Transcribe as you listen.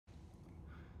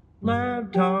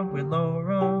Lab Talk with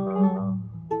Laura.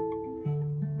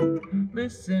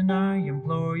 Listen, I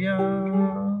implore ya.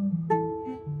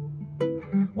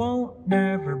 Won't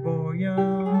never bore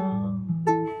ya.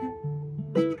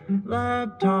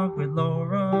 Lab Talk with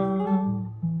Laura.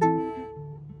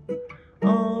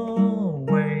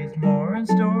 Always more in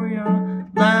store, ya.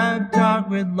 Lab Talk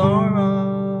with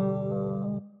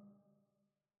Laura.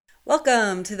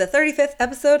 Welcome to the 35th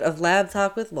episode of Lab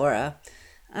Talk with Laura.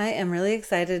 I am really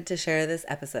excited to share this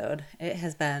episode. It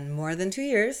has been more than 2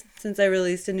 years since I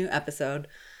released a new episode,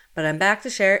 but I'm back to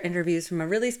share interviews from a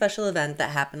really special event that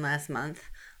happened last month,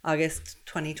 August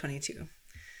 2022.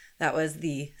 That was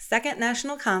the Second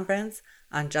National Conference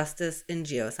on Justice in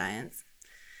Geoscience.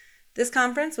 This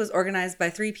conference was organized by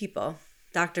 3 people,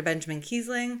 Dr. Benjamin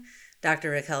Kiesling,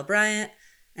 Dr. Raquel Bryant,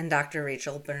 and Dr.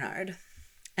 Rachel Bernard.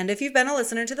 And if you've been a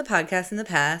listener to the podcast in the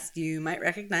past, you might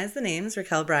recognize the names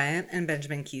Raquel Bryant and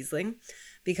Benjamin Kiesling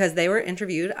because they were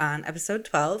interviewed on episode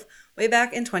 12 way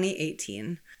back in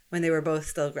 2018 when they were both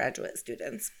still graduate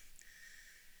students.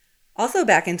 Also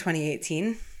back in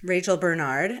 2018, Rachel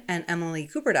Bernard and Emily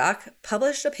Cooperdock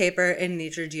published a paper in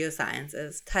Nature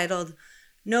Geosciences titled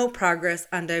No Progress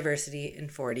on Diversity in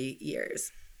 40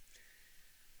 Years.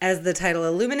 As the title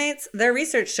illuminates, their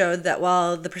research showed that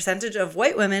while the percentage of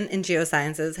white women in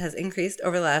geosciences has increased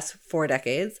over the last 4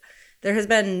 decades, there has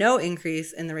been no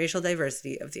increase in the racial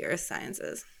diversity of the earth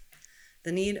sciences.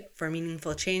 The need for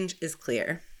meaningful change is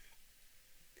clear.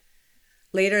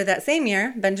 Later that same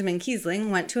year, Benjamin Kiesling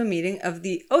went to a meeting of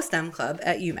the OSTEM Club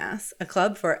at UMass, a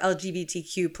club for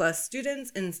LGBTQ+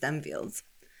 students in STEM fields.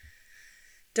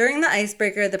 During the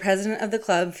icebreaker, the president of the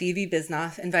club, Phoebe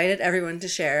Bisnoff, invited everyone to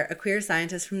share a queer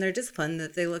scientist from their discipline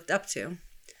that they looked up to.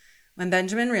 When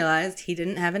Benjamin realized he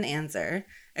didn't have an answer,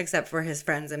 except for his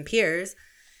friends and peers,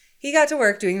 he got to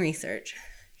work doing research.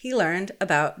 He learned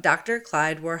about Dr.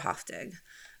 Clyde Warhoftig,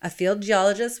 a field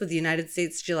geologist with the United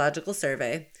States Geological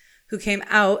Survey, who came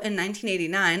out in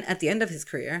 1989 at the end of his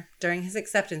career during his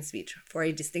acceptance speech for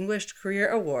a Distinguished Career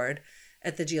Award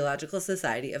at the Geological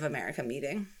Society of America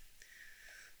meeting.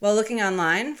 While looking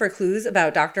online for clues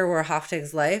about Dr.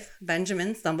 Warhoftig's life,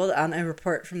 Benjamin stumbled on a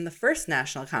report from the first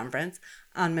National Conference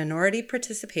on Minority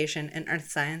Participation in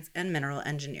Earth Science and Mineral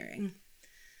Engineering.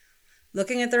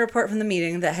 Looking at the report from the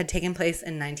meeting that had taken place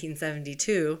in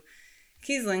 1972,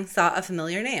 Kiesling saw a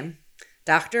familiar name,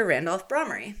 Dr. Randolph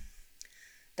Brommery.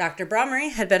 Dr.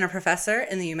 Brommery had been a professor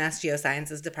in the UMass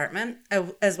Geosciences Department,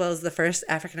 as well as the first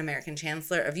African-American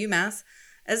chancellor of UMass,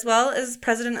 as well as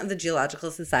president of the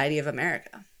Geological Society of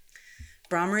America.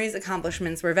 Brommery's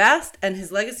accomplishments were vast, and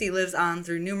his legacy lives on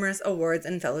through numerous awards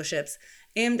and fellowships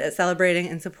aimed at celebrating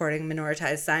and supporting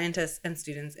minoritized scientists and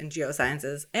students in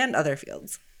geosciences and other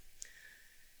fields.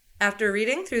 After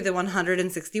reading through the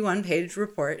 161-page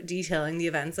report detailing the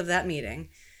events of that meeting,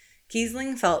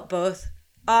 Kiesling felt both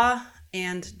awe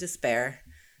and despair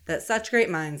that such great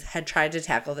minds had tried to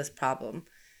tackle this problem,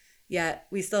 yet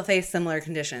we still face similar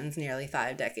conditions nearly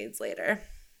 5 decades later.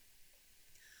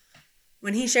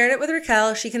 When he shared it with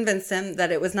Raquel, she convinced him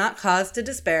that it was not cause to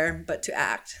despair, but to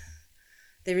act.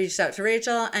 They reached out to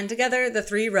Rachel, and together the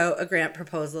 3 wrote a grant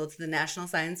proposal to the National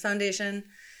Science Foundation,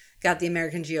 got the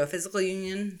American Geophysical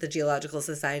Union, the Geological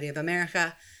Society of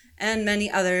America, and many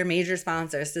other major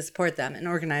sponsors to support them in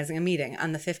organizing a meeting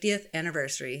on the 50th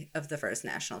anniversary of the first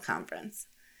national conference.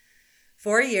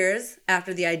 4 years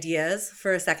after the ideas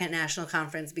for a second national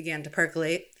conference began to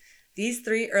percolate, these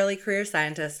 3 early career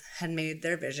scientists had made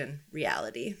their vision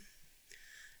reality.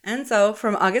 And so,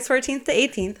 from August 14th to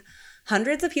 18th,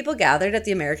 hundreds of people gathered at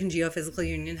the American Geophysical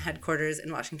Union headquarters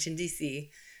in Washington, D.C.,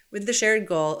 with the shared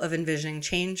goal of envisioning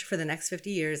change for the next 50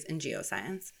 years in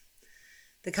geoscience.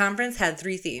 The conference had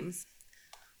 3 themes: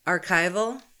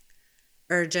 archival,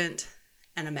 urgent,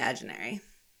 and imaginary.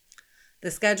 The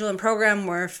schedule and program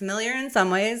were familiar in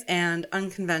some ways and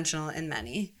unconventional in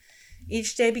many.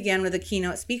 Each day began with a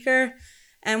keynote speaker,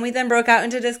 and we then broke out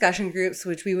into discussion groups,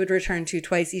 which we would return to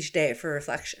twice each day for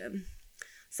reflection.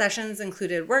 Sessions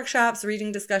included workshops,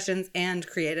 reading discussions, and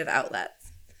creative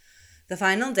outlets. The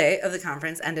final day of the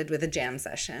conference ended with a jam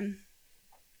session.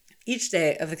 Each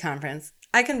day of the conference,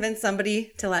 I convinced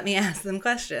somebody to let me ask them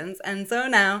questions, and so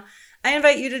now I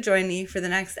invite you to join me for the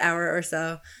next hour or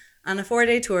so on a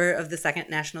 4-day tour of the Second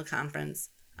National Conference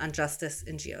on Justice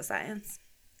in Geoscience.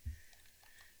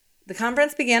 The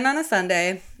conference began on a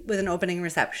Sunday with an opening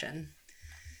reception.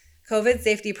 COVID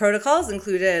safety protocols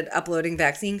included uploading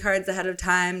vaccine cards ahead of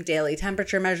time, daily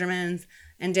temperature measurements,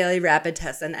 and daily rapid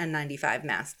tests and N95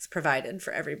 masks provided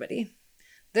for everybody.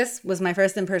 This was my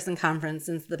first in-person conference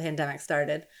since the pandemic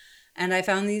started, and I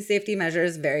found these safety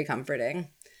measures very comforting.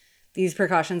 These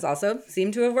precautions also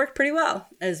seemed to have worked pretty well,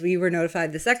 as we were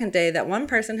notified the second day that one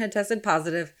person had tested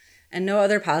positive and no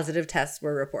other positive tests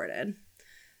were reported.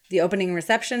 The opening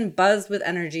reception buzzed with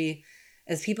energy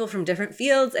as people from different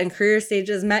fields and career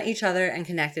stages met each other and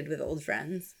connected with old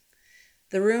friends.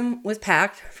 The room was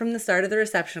packed from the start of the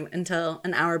reception until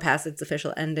an hour past its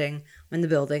official ending, when the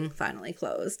building finally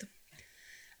closed.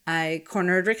 I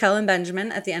cornered Raquel and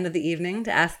Benjamin at the end of the evening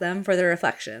to ask them for their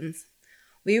reflections.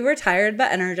 We were tired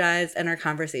but energized, and our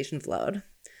conversation flowed.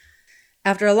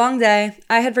 After a long day,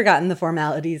 I had forgotten the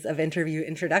formalities of interview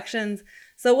introductions,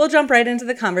 so we'll jump right into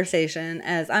the conversation,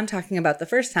 as I'm talking about the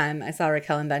first time I saw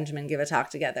Raquel and Benjamin give a talk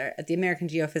together at the American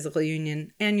Geophysical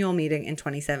Union annual meeting in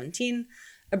 2017,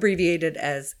 abbreviated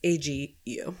as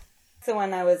AGU. So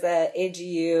when I was at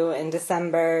AGU in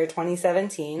December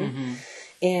 2017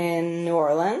 in New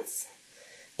Orleans,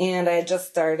 and I had just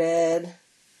started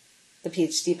the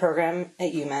PhD program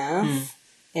at UMass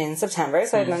in September,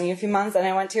 so I'd known you a few months, and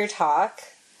I went to your talk.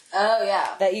 Oh,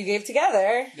 yeah. That you gave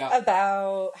together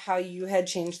about how you had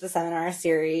changed the seminar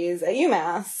series at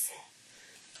UMass.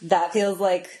 That feels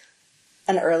like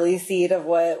an early seed of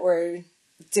what we're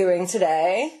doing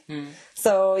today.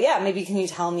 So, yeah, maybe can you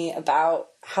tell me about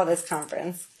how this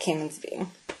conference came into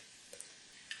being?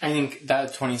 I think that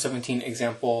 2017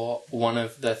 example, one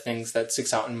of the things that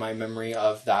sticks out in my memory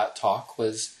of that talk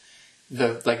was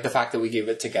the fact that we gave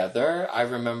it together. I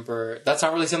remember that's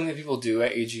not really something that people do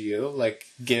at AGU, like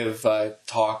give a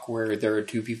talk where there are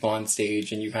two people on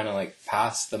stage and you kind of like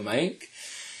pass the mic.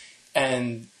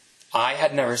 And I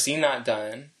had never seen that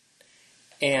done.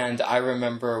 And I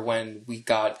remember when we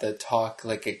got the talk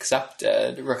like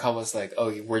accepted, Raquel was like,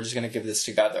 "Oh, we're just going to give this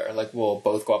together. Like we'll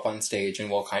both go up on stage and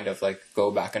we'll kind of like go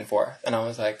back and forth." And I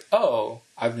was like, "Oh,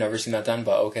 I've never seen that done,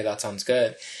 but okay, that sounds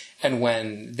good." And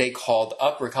when they called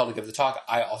up Raquel to give the talk,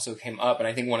 I also came up. And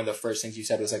I think one of the first things you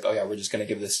said was like, "Oh yeah, we're just going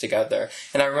to give this together."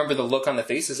 And I remember the look on the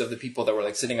faces of the people that were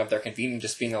like sitting up there convening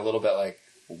just being a little bit like,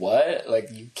 "What?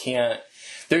 Like you can't."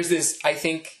 There's this, I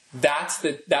think that's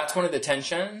one of the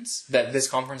tensions that this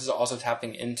conference is also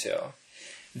tapping into.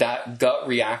 That gut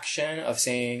reaction of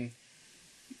saying,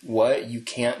 "What? You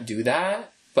can't do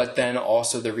that?" But then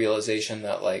also the realization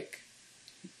that like,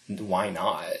 why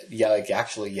not? Yeah, like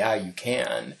actually, yeah, you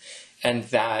can. And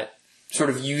that sort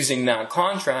of using that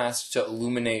contrast to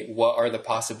illuminate what are the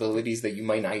possibilities that you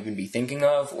might not even be thinking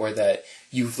of, or that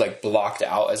you've like blocked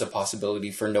out as a possibility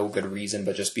for no good reason,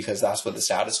 but just because that's what the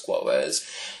status quo is.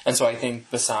 And so I think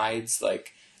besides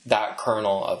like that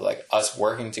kernel of like us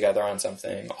working together on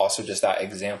something, also just that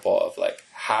example of like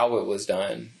how it was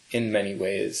done in many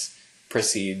ways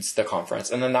precedes the conference.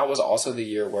 And then that was also the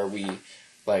year where we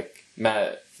like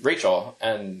met Rachel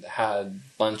and had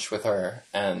lunch with her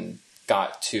and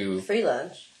got to free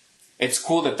lunch. It's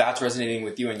cool that that's resonating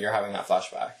with you and you're having that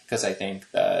flashback, because I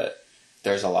think that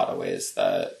there's a lot of ways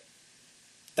that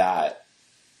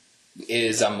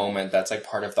is a moment that's like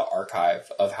part of the archive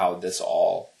of how this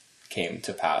all came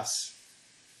to pass.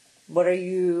 What are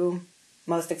you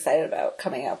most excited about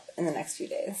coming up in the next few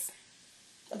days?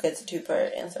 Okay, it's a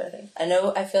two-part answer, I think.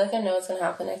 I feel like I know what's going to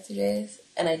happen next 2 days,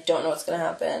 and I don't know what's going to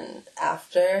happen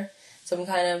after. So I'm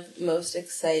kind of most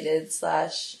excited /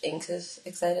 anxious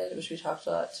excited, which we talked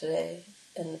a lot today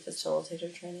in the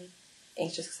facilitator training.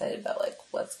 Anxious excited about like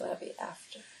what's going to be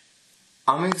after.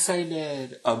 I'm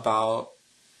excited about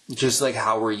just like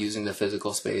how we're using the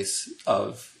physical space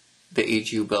of the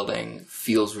AGU building.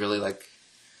 Feels really like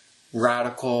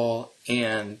radical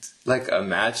and like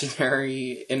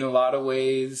imaginary in a lot of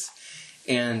ways.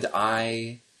 And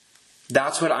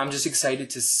that's what I'm just excited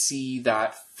to see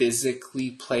that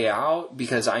physically play out,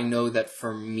 because I know that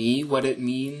for me, what it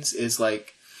means is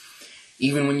like,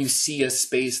 even when you see a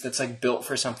space that's like built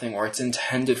for something or it's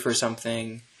intended for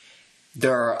something,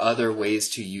 there are other ways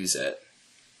to use it.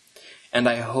 And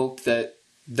I hope that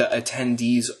the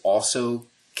attendees also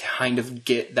kind of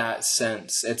get that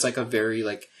sense. It's like a very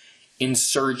like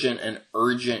insurgent and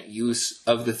urgent use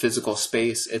of the physical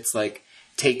space. It's like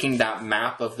taking that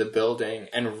map of the building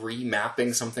and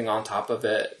remapping something on top of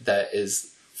it that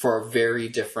is for a very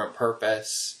different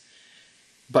purpose,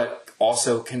 but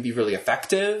also can be really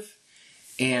effective.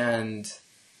 And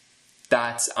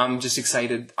I'm just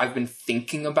excited. I've been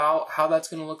thinking about how that's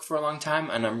going to look for a long time,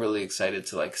 and I'm really excited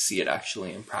to like see it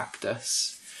actually in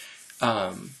practice.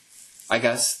 I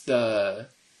guess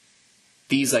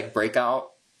these like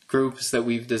breakout groups that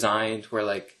we've designed where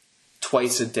like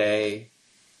twice a day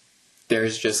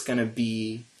there's just going to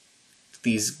be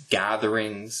these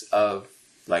gatherings of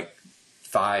like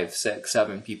 5, 6,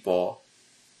 7 people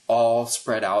all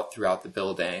spread out throughout the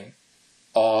building,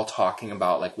 all talking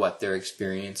about like what they're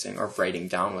experiencing or writing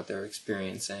down what they're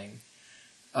experiencing.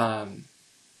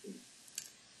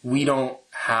 we don't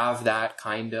have that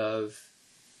kind of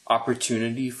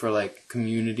opportunity for like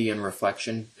community and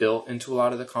reflection built into a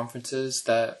lot of the conferences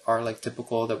that are like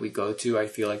typical that we go to. I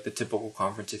feel like the typical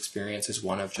conference experience is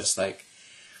one of just like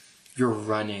you're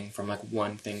running from like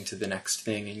one thing to the next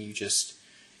thing, and you just,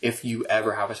 if you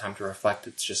ever have a time to reflect,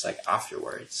 it's just like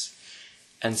afterwards.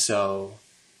 And so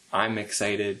I'm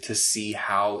excited to see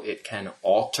how it can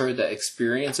alter the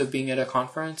experience of being at a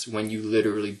conference when you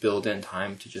literally build in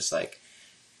time to just like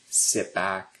sit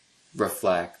back,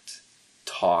 reflect,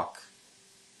 talk,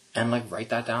 and like write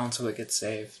that down so it gets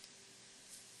saved.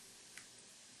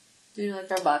 Do you like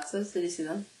our boxes? Did you see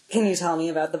them? Can you tell me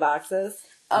about the boxes?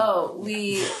 Oh,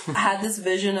 we had this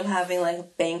vision of having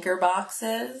like banker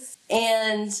boxes,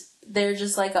 and they're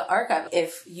just like an archive.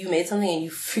 If you made something and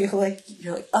you feel like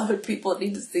you're like, other people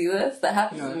need to see this, that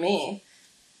happens to me,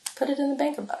 put it in the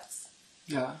banker box.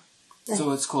 Yeah.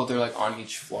 So it's cool. They're like on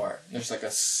each floor. There's like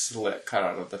a slit cut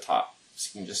out of the top, so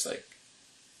you can just like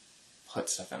put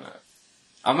stuff in it.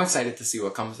 I'm excited to see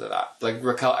what comes of that. Like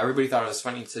Raquel, everybody thought it was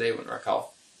funny today when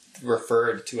Raquel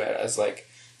referred to it as like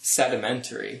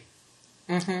sedimentary.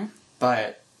 Mm-hmm.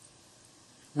 But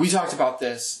we talked about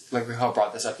this, like Raquel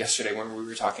brought this up yesterday when we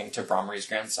were talking to Bromry's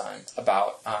grandson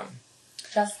about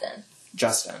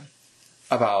Justin,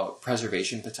 about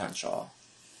preservation potential.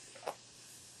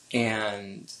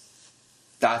 And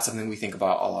that's something we think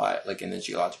about a lot, like in the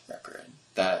geologic record,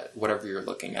 that whatever you're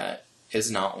looking at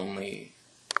is not only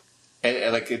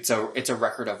it's a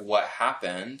record of what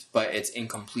happened, but it's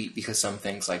incomplete because some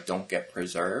things like don't get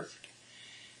preserved.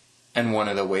 And one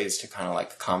of the ways to kind of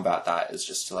like combat that is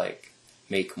just to like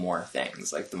make more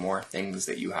things. Like the more things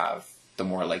that you have, the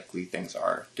more likely things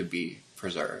are to be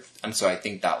preserved. And so I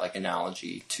think that like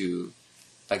analogy to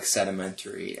like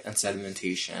sedimentary and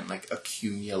sedimentation, like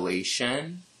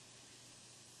accumulation,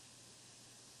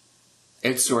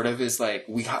 it sort of is like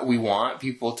we want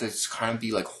people to kind of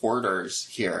be like hoarders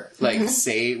here. Like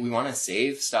we want to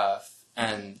save stuff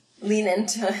and lean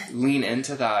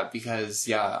into that because,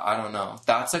 yeah, I don't know.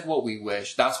 That's like what we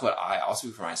wish. That's what I'll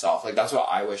speak for myself. Like that's what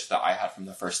I wish that I had from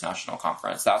the first national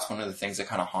conference. That's one of the things that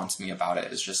kind of haunts me about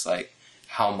it is just like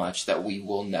how much that we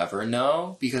will never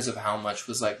know because of how much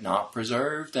was like not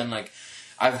preserved. And like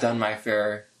I've done my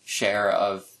fair share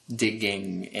of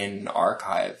digging in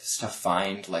archives to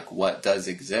find like what does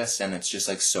exist, and it's just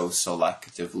like so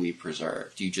selectively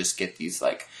preserved. You just get these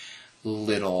like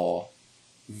little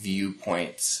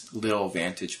viewpoints, little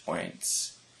vantage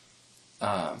points.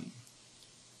 I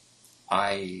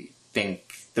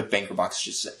think the banker box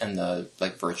just and the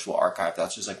like virtual archive,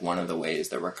 that's just like one of the ways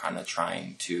that we're kind of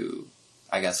trying to,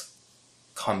 I guess,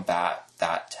 combat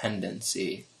that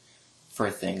tendency for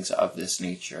things of this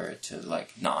nature to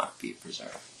like not be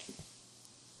preserved.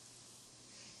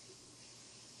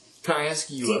 Can I ask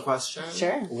you a question?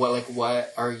 Sure. What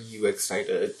are you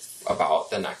excited about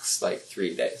the next like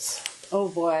 3 days? Oh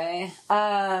boy. It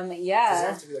doesn't Yeah.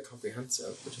 have to be that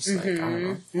comprehensive, but just like, I don't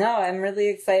know. No, I'm really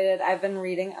excited. I've been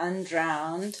reading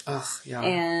Undrowned. Ugh, yeah.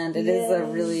 And it is a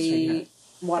really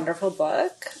wonderful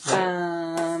book. You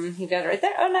got it right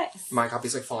there? Oh, nice. My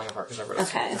copy's like falling apart because I read it.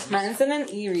 Okay. Mine's in an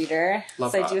e-reader,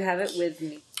 Love so that. I do have it with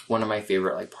me. One of my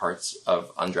favorite like parts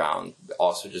of Undrowned,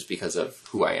 also just because of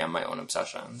who I am, my own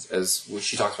obsessions, is when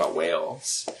she talks about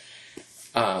whales.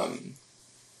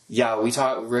 Yeah,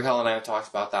 Raquel and I have talked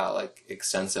about that like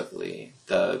extensively.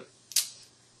 The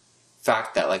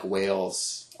fact that like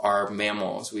whales are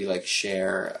mammals, we like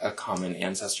share a common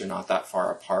ancestor not that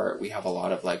far apart. We have a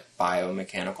lot of like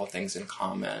biomechanical things in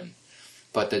common,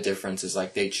 but the difference is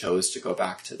like they chose to go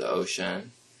back to the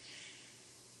ocean.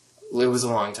 It was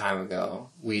a long time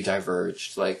ago. We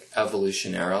diverged like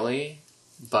evolutionarily,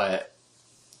 but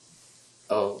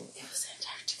It was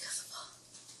Antarctica's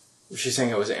fault. she's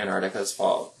saying it was Antarctica's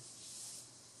fault.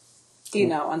 Do you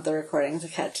not want the recording to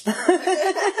catch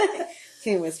that?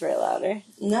 Can you whisper it louder?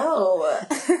 No.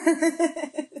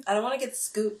 I don't want to get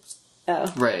scooped.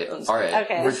 Oh. Right. All right.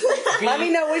 Okay. Let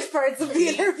me know which parts of the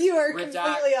interview are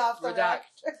completely off the rack.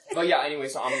 But yeah, anyway,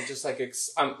 so I'm just like,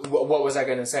 what was I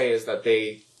going to say is that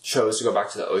they chose to go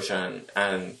back to the ocean,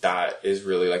 and that is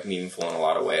really like meaningful in a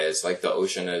lot of ways. Like the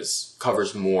ocean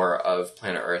covers more of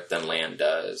planet Earth than land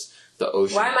does. The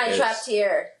ocean Why am I trapped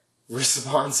here?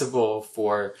 responsible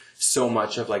for so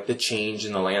much of like the change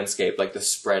in the landscape, like the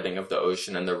spreading of the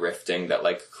ocean and the rifting that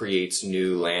like creates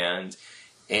new land.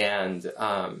 And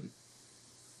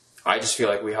I just feel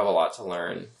like we have a lot to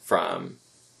learn from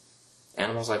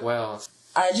animals like whales.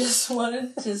 I just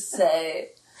wanted to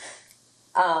say,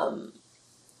 I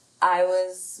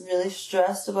was really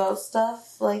stressed about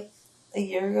stuff like a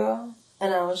year ago,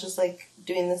 and I was just like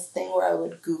doing this thing where I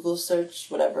would Google search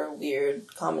whatever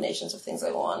weird combinations of things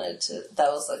I wanted to.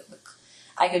 That was like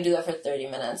I could do that for 30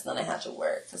 minutes, and then I had to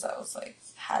work because I was like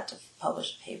had to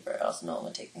publish a paper, else no one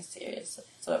would take me seriously.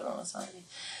 So everyone was telling me.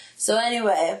 So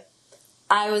anyway,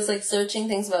 I was like searching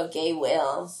things about gay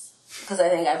whales. Because I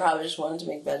think I probably just wanted to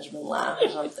make Benjamin laugh or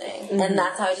something. And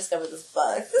that's how I discovered this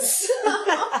book. So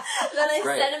then I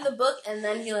sent him the book, and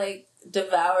then he, like,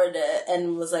 devoured it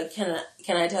and was like, can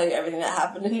I tell you everything that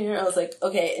happened in here? I was like,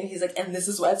 okay. And he's like, and this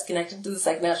is why it's connected to the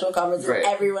Second National Conference. And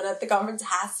everyone at the conference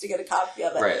has to get a copy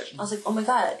of it. Right. I was like, oh my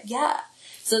god, yeah.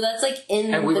 So that's, like,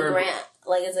 in the grant.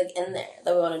 Like, it's, like, in there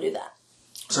that we want to do that.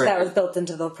 Sorry. That was built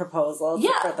into the proposal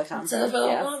for the conference. For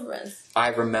the conference. I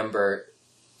remember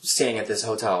staying at this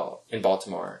hotel in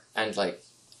Baltimore and like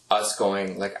us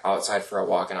going like outside for a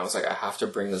walk, and I was like, I have to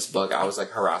bring this book. I was like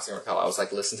harassing Raquel. I was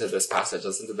like, listen to this passage,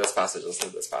 listen to this passage, listen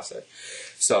to this passage.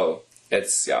 So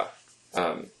it's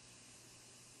and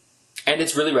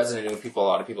it's really resonating with people. A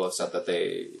lot of people have said that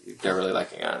they're really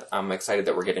liking it. I'm excited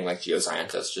that we're getting like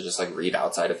geoscientists to just like read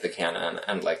outside of the canon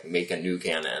and like make a new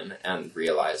canon and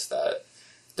realize that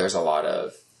there's a lot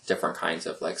of different kinds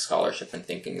of like scholarship and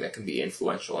thinking that can be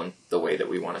influential in the way that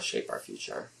we want to shape our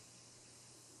future.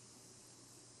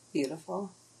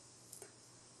 Beautiful.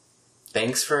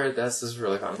 Thanks for this. This is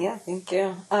really fun. Yeah, thank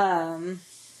you.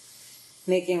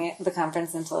 Making the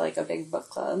conference into like a big book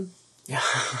club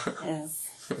is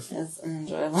an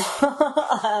enjoyable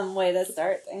way to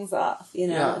start things off. You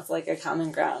know, it's like a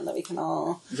common ground that we can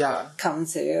all come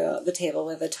to the table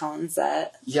with a tone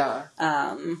set. Yeah.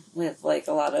 With like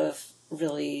a lot of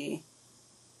really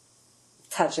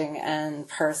touching and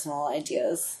personal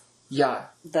ideas. Yeah.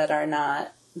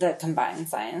 That combine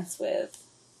science with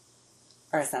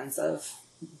our sense of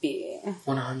being.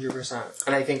 100%.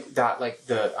 And I think that like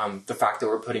the fact that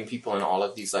we're putting people in all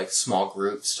of these like small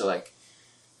groups to like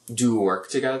do work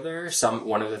together.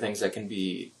 One of the things that can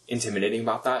be intimidating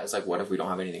about that is like, what if we don't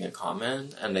have anything in common?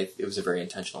 And it was a very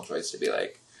intentional choice to be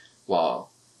like,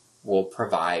 well, we'll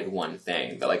provide one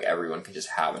thing that like everyone can just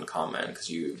have in common,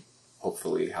 because you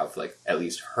hopefully have like at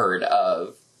least heard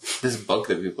of this book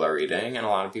that people are reading, and a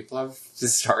lot of people have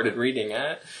just started reading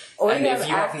it. Or and if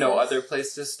you have no other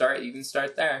place to start, you can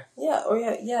start there. Yeah, or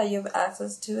you have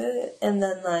access to it, and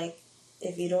then like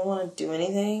if you don't want to do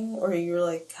anything, or you're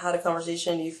like had a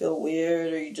conversation, you feel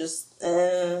weird, or you just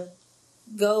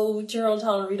go to your own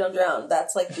town and read on Drown.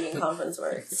 That's like doing conference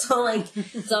work. So like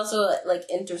it's also like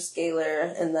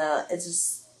interscalar in that it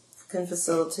just can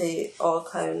facilitate all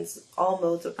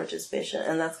modes of participation,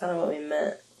 and that's kind of what we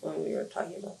meant when we were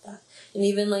talking about that. And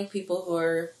even like people who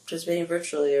are participating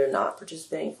virtually or not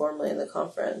participating formally in the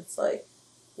conference, like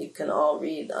you can all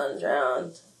read on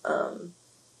Drowned.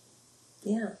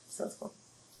 Yeah, sounds cool.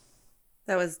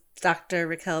 That was Dr.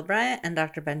 Raquel Bryant and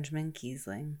Dr. Benjamin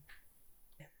Kiesling.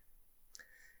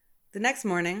 The next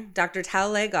morning, Dr. Tao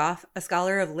Lei Goff, a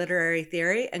scholar of literary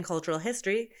theory and cultural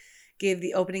history, gave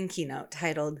the opening keynote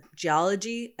titled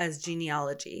Geology as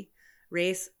Genealogy,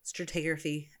 Race,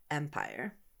 Stratigraphy,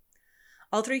 Empire.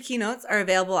 All three keynotes are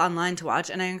available online to watch,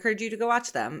 and I encourage you to go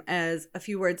watch them, as a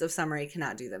few words of summary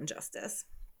cannot do them justice.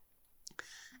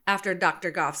 After Dr.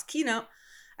 Goff's keynote,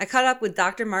 I caught up with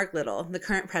Dr. Mark Little, the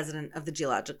current president of the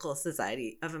Geological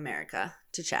Society of America,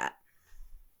 to chat.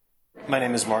 My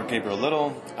name is Mark Gabriel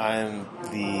Little. I'm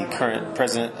the current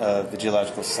president of the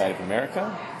Geological Society of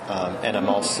America, and I'm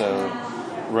also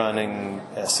running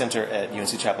a center at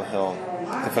UNC Chapel Hill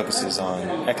that focuses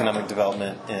on economic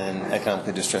development in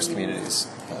economically distressed communities,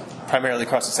 primarily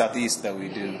across the Southeast, though we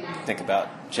do think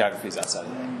about geographies outside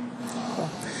of that. Cool.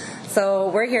 So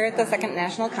we're here at the Second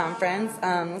National Conference.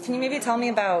 Can you maybe tell me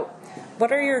about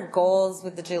what are your goals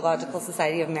with the Geological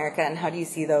Society of America, and how do you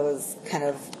see those kind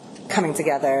of coming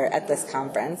together at this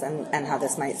conference, and how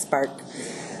this might spark,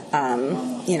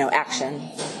 action?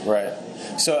 Right.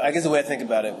 So I guess the way I think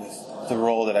about it with the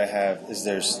role that I have is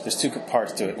there's two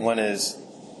parts to it. One is,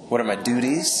 what are my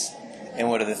duties, and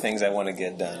what are the things I want to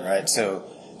get done, right? So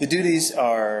the duties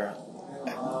are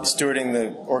stewarding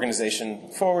the organization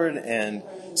forward, and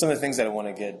some of the things that I want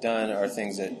to get done are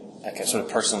things that I can sort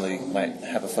of personally might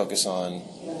have a focus on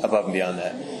above and beyond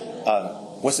that.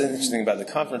 What's interesting about the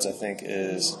conference, I think,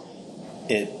 is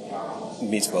it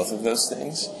meets both of those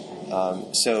things.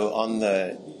 So on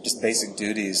the just basic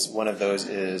duties, one of those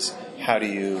is how do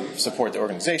you support the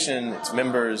organization, its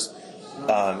members,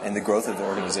 and the growth of the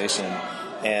organization.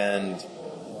 And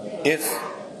if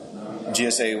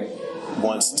GSA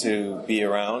wants to be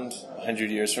around 100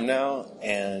 years from now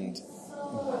and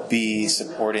be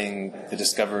supporting the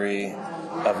discovery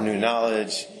of new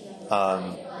knowledge,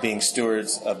 being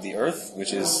stewards of the earth,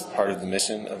 which is part of the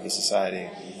mission of the society,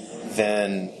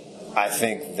 then I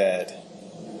think that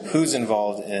who's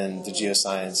involved in the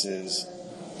geosciences,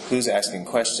 who's asking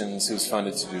questions, who's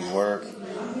funded to do work,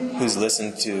 who's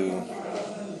listened to,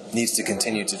 needs to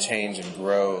continue to change and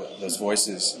grow those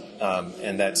voices.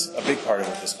 And that's a big part of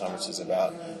what this conference is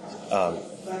about.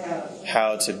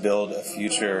 How to build a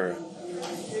future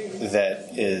that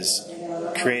is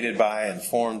created by and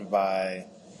formed by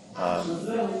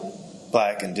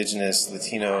Black, Indigenous,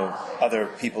 Latino, other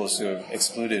peoples who are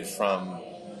excluded from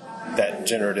that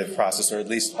generative process, or at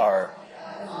least our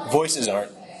voices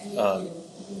aren't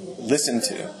listened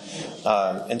to.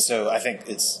 And so I think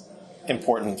it's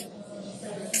important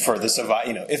for the survive.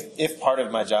 If part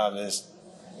of my job is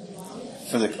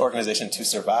for the organization to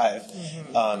survive,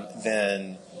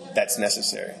 then that's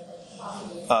necessary.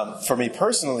 For me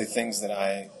personally, things that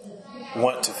I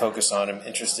want to focus on, I'm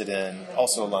interested in,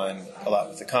 also align a lot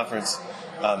with the conference.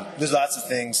 There's lots of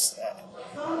things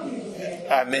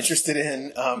I'm interested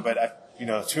in, but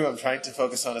I'm trying to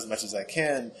focus on as much as I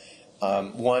can.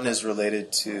 One is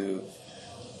related to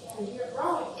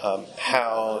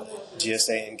how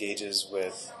GSA engages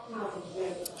with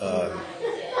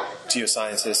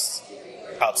geoscientists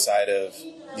outside of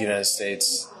the United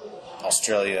States,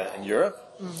 Australia, and Europe.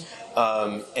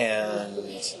 And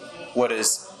what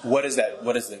is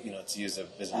the to use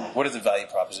what is the value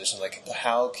proposition? Like,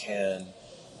 how can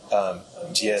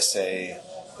GSA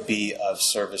be of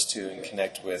service to and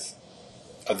connect with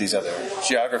these other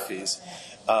geographies?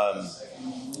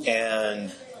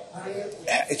 And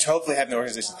hopefully having the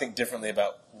organization think differently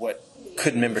about what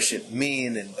could membership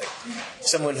mean, and like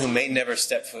someone who may never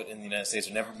step foot in the United States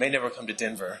or may never come to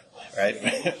Denver, right?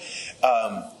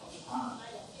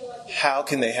 How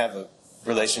can they have a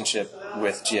relationship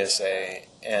with GSA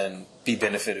and be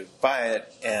benefited by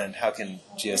it, and how can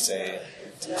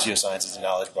geosciences and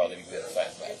knowledge broadly be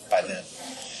benefited by them?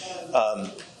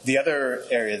 The other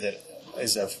area that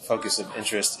is a focus of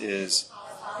interest is,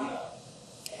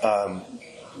 I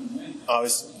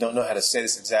always don't know how to say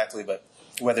this exactly, but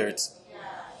whether it's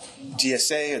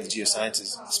GSA or the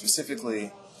geosciences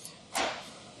specifically,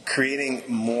 creating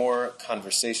more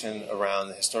conversation around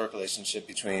the historic relationship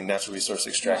between natural resource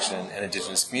extraction and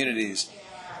indigenous communities,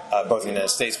 both in the United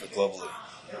States but globally.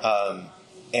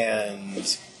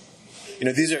 And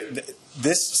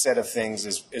this set of things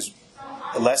is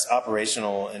less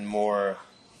operational and more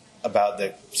about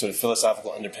the sort of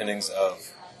philosophical underpinnings of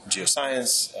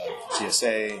geoscience, of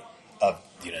GSA, of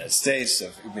the United States,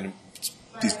 of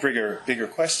these bigger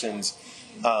questions.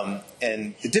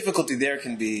 And the difficulty there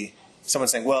can be someone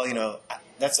saying, well,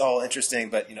 that's all interesting,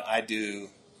 but, I do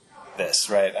this,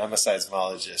 right? I'm a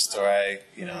seismologist, or I,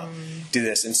 do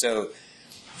this. And so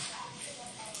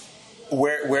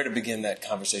where to begin that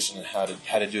conversation and how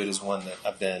to do it is one that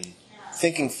I've been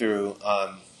thinking through.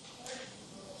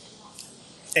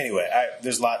 Anyway,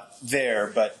 there's a lot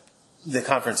there, but the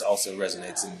conference also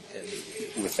resonates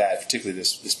with that. Particularly the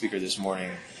speaker this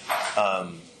morning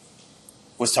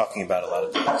was talking about a lot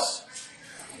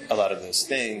of those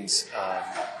things.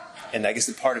 And I guess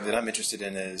the part of it I'm interested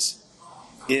in is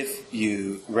if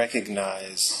you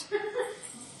recognize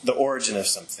the origin of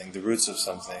something, the roots of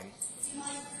something,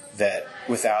 that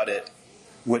without it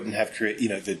wouldn't have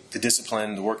created, the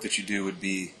discipline, the work that you do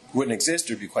wouldn't exist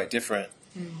or be quite different.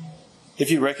 Mm-hmm. If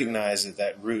you recognize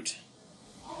that root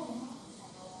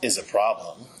is a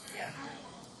problem,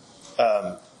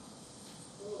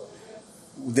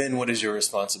 then what is your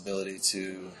responsibility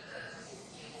to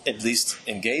at least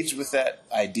engage with that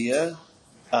idea?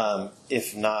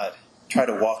 If not, try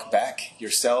to walk back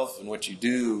yourself and what you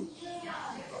do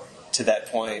to that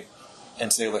point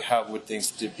and say, look, how would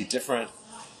things be different?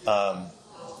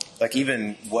 Like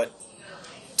even what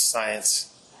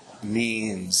science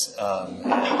means.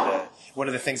 One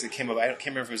of the things that came up, I can't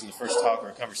remember if it was in the first talk or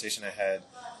a conversation I had,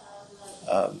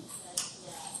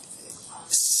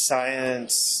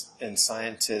 science and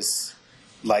scientists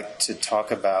like to talk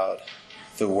about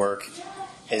the work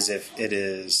as if it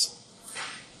is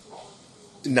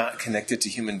not connected to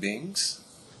human beings,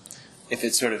 if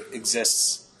it sort of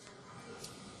exists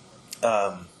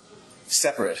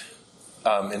separate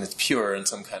and it's pure in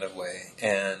some kind of way.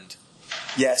 And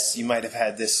yes, you might have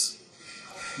had this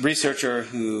researcher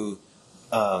who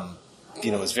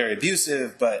was very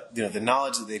abusive, but the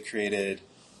knowledge that they've created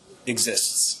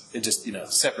exists. It just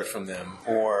separate from them.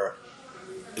 Or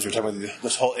as we're talking about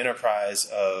this whole enterprise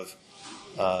of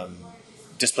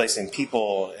displacing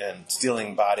people and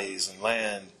stealing bodies and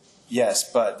land. Yes,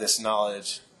 but this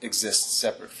knowledge exists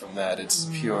separate from that. It's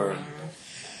pure.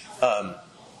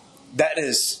 That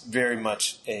is very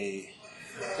much a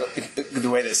the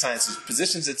way that science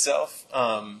positions itself,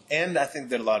 and I think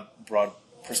that a lot of broad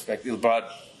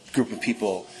group of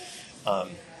people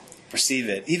perceive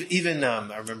it. Even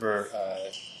I remember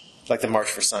like the March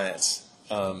for Science,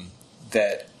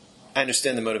 that I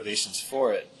understand the motivations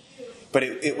for it, but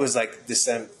it was like this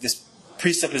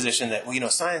presupposition that, well,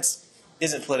 science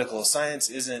isn't political, science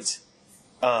isn't.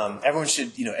 Everyone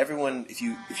should, everyone.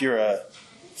 If you're a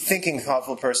thinking,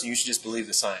 thoughtful person, you should just believe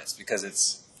the science because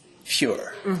it's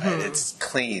pure, right? It's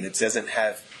clean. It doesn't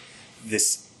have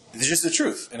this. It's just the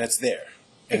truth, and it's there.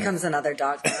 Becomes another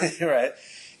dogma, right?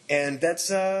 And that's.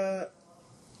 I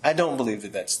don't believe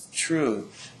that that's true.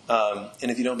 And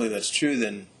if you don't believe that's true,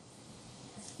 then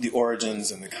the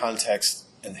origins and the context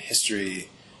and the history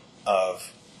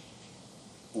of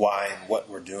why and what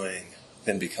we're doing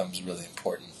then becomes really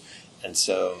important. And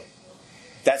so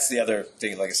that's the other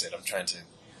thing, like I said,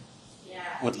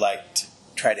 would like to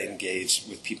try to engage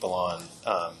with people on.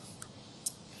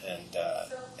 And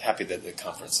happy that the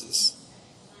conference is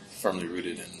firmly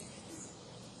rooted in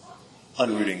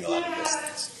unrooting a lot of those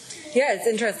things. Yeah, it's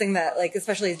interesting that,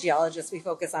 especially as geologists, we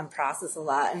focus on process a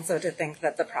lot. And so to think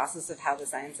that the process of how the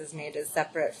science is made is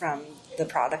separate from the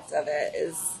product of it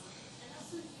is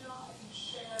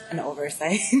an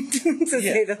oversight, to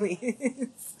say the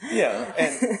least. Yeah,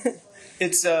 and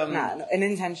it's not an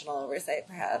intentional oversight,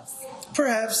 perhaps.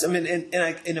 Perhaps, and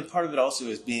a part of it also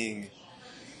is being.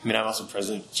 I'm also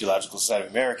president of the Geological Society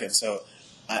of America, and so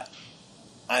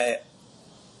I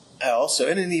also,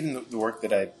 and in even the work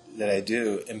that I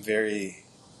do, am very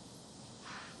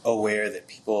aware that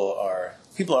people are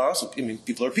also.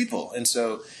 People are people, and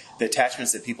so the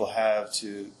attachments that people have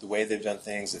to the way they've done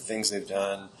things, the things they've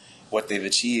done, what they've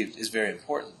achieved is very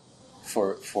important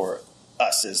for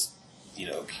us as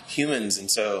humans. And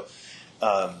so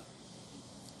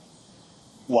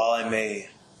while I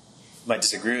might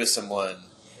disagree with someone,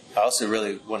 I also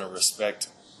really want to respect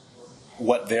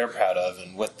what they're proud of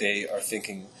and what they are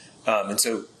thinking. And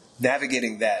so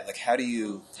navigating that, how do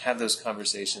you have those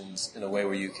conversations in a way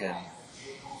where you can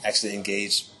actually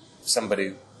engage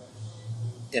somebody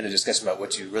in a discussion about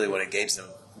what you really want to engage them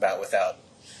about without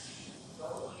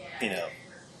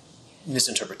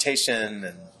misinterpretation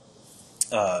and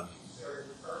the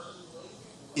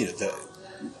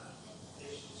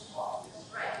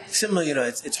similar.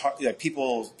 It's hard.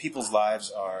 People's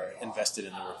lives are invested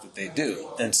in the work that they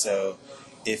do, and so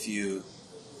if you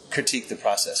critique the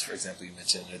process, for example, you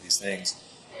mentioned, or these things,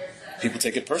 people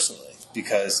take it personally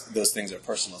because those things are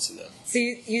personal to them. So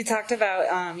you talked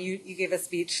about you gave a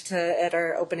speech at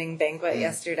our opening banquet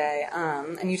yesterday,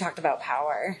 and you talked about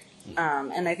power.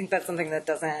 And I think that's something that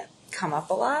doesn't come up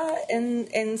a lot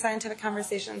in scientific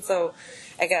conversation. So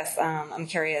I guess I'm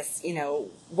curious,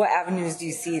 what avenues do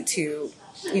you see to,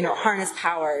 harness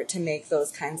power to make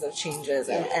those kinds of changes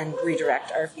and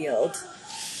redirect our field?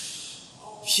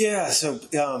 Yeah, so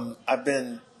I've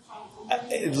been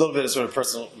a little bit of sort of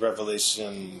personal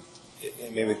revelation.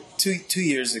 Maybe two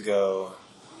years ago.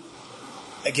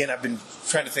 Again, I've been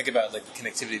trying to think about the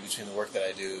connectivity between the work that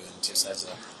I do and geoscience,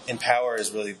 and power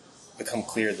has really become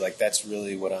clear. That's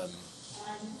really what I'm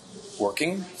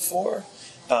working for,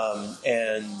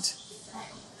 and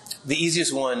the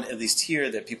easiest one, at least here,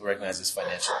 that people recognize is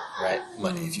financial, right?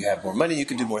 Money. If you have more money, you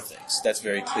can do more things. That's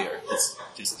very clear. It's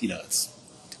just it's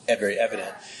very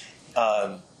evident.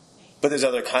 But there's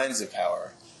other kinds of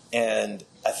power, and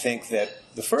I think that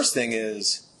the first thing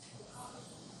is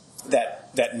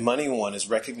that money one is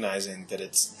recognizing that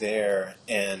it's there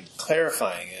and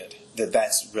clarifying it,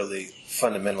 that's really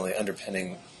fundamentally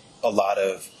underpinning a lot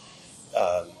of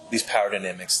these power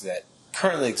dynamics that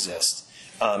currently exist.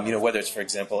 Whether it's, for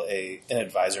example, an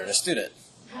advisor and a student.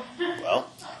 Well,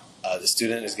 the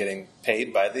student is getting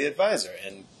paid by the advisor,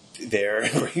 and they're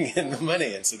bringing in the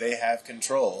money, and so they have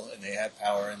control and they have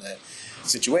power in that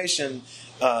situation.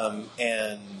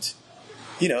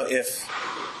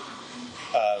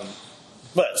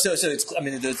 But so it's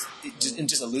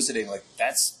just elucidating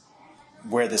that's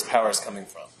where this power is coming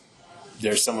from.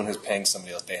 There's someone who's paying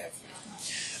somebody else. They have,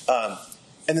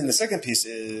 and then the second piece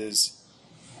is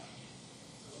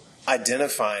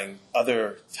identifying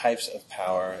other types of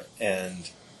power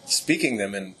and speaking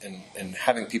them and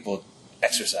having people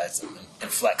exercise them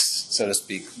and flex, so to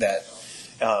speak. That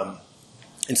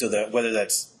and so that whether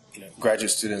that's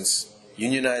graduate students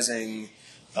unionizing,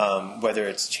 whether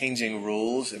it's changing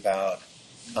rules about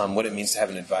what it means to have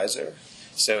an advisor.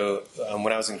 So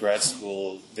when I was in grad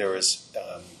school, there was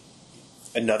a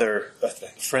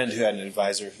friend who had an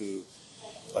advisor who,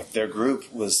 their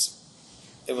group was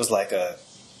almost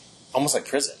like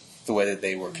prison, the way that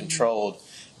they were controlled.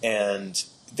 And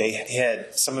he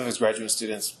had some of his graduate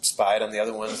students spied on the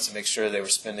other ones to make sure they were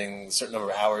spending a certain number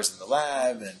of hours in the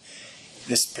lab. And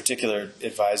this particular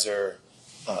advisor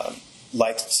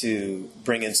liked to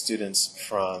bring in students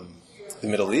from the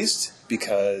Middle East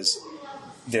because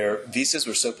their visas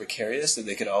were so precarious that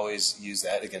they could always use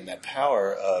that, again, that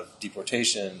power of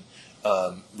deportation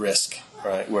risk,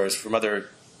 right? Whereas from other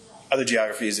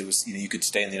geographies, it was, you could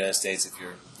stay in the United States if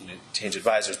you're, change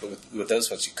advisors, but with those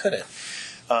folks, you couldn't.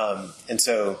 And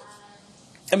so,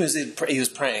 he was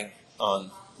preying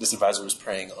on, this advisor was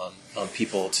preying on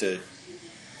people to,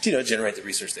 generate the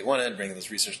research they wanted, bring in those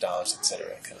research dollars, et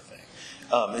cetera, kind of thing.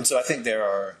 And so I think there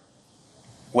are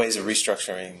ways of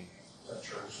restructuring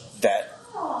that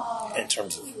in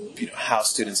terms of, how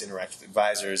students interact with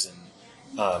advisors, and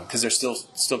because there's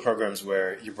still programs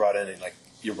where you're brought in and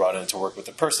you're brought in to work with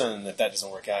the person, and if that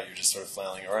doesn't work out, you're just sort of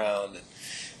flailing around. And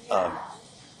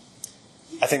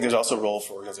I think there's also a role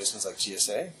for organizations like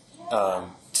GSA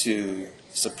to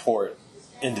support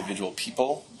individual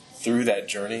people through that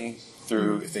journey,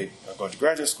 through if they are going to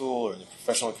graduate school or in their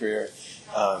professional career.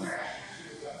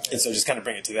 And so just kind of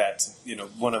bring it to that,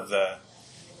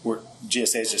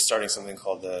 GSA is just starting something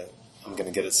called I'm going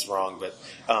to get this wrong, but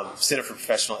Center for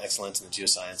Professional Excellence in the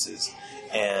Geosciences.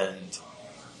 And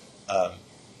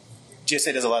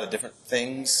GSA does a lot of different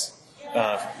things,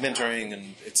 mentoring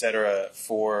and et cetera,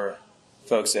 for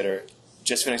folks that are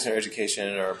just finishing their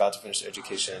education or about to finish their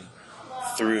education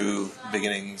through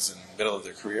beginnings and middle of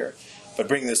their career. But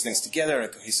bringing those things together in a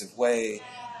cohesive way,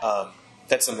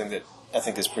 that's something that I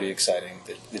think is pretty exciting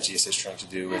that the GSA is trying to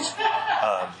do, which,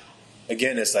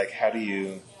 again, is how do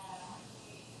you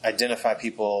identify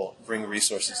people, bring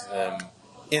resources to them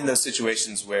in those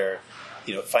situations where,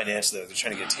 financially they're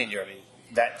trying to get tenure. I mean,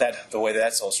 that the way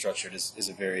that's all structured is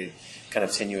a very kind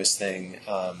of tenuous thing.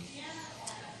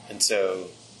 And so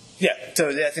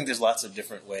I think there's lots of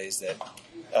different ways that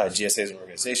GSA as an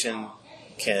organization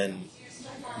can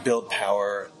build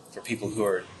power for people who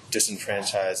are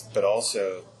disenfranchised, but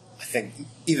also, I think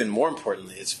even more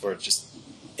importantly, it's for just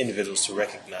individuals to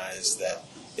recognize that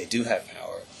they do have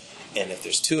power. And if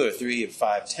there's 2 or 3 or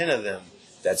 5, 10 of them,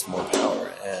 that's more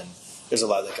power. And there's a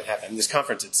lot that can happen. And this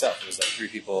conference itself, there's 3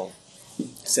 people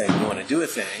saying, we want to do a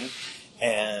thing,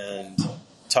 and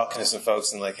talking to some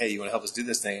folks and hey, you want to help us do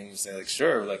this thing? And say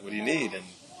sure, what do you need? And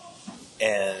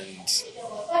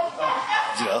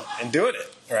doing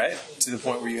it, right? To the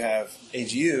point where you have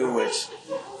AGU, which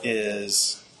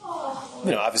is,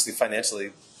 obviously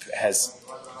financially has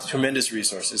tremendous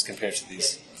resources compared to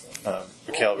these,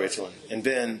 Raquel, Rachel, and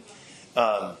Ben.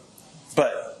 But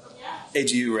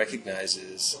AGU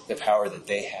recognizes the power that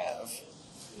they have,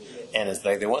 and it's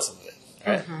they want some of it,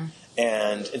 right? Mm-hmm.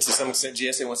 And to some extent,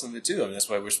 GSA wants some of it too. I mean, that's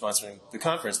why we're sponsoring the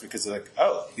conference, because they're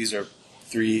these are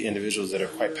 3 individuals that are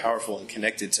quite powerful and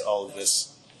connected to all of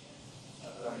this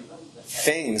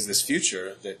things, this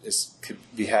future that could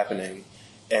be happening.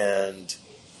 And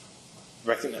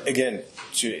again,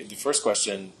 to the first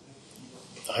question,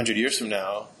 100 years from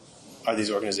now, are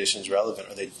these organizations relevant?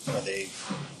 Are they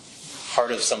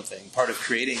part of something, part of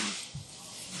creating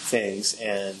things?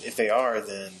 And if they are,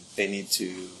 then they need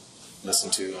to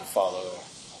listen to and follow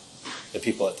the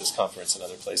people at this conference and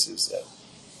other places that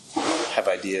have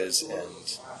ideas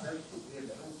and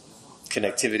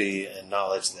connectivity and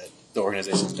knowledge that the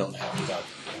organizations don't have without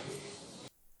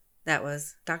them. That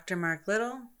was Dr. Mark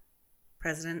Little,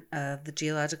 president of the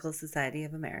Geological Society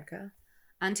of America.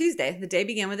 On Tuesday, the day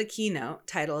began with a keynote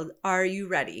titled Are You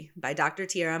Ready? By Dr.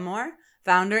 Tierra Moore,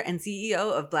 founder and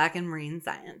CEO of Black and Marine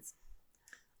Science.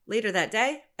 Later that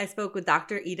day, I spoke with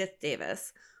Dr. Edith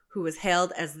Davis, who was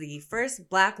hailed as the first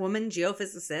Black woman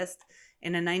geophysicist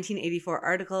in a 1984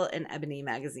 article in Ebony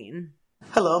magazine.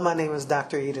 Hello, my name is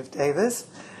Dr. Edith Davis,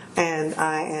 and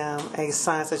I am a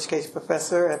science education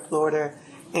professor at Florida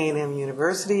A&M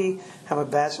University. I have a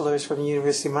bachelor's from the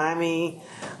University of Miami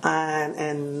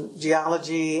in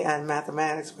geology and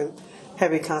mathematics with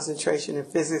heavy concentration in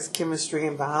physics, chemistry,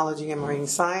 and biology and marine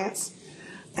science.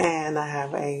 And I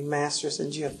have a master's in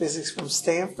geophysics from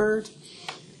Stanford.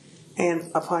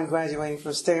 And upon graduating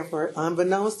from Stanford,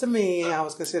 unbeknownst to me, I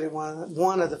was considered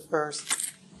one of the first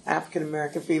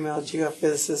African-American female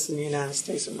geophysicists in the United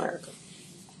States of America.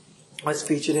 I was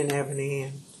featured in Ebony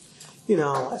and,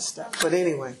 all that stuff. But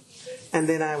anyway, and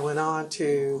then I went on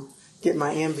to get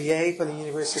my MBA from the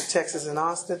University of Texas in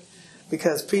Austin,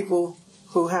 because people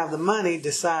who have the money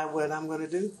decide what I'm going to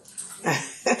do.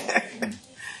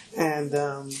 And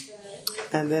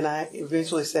then I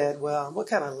eventually said, well, what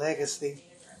kind of legacy?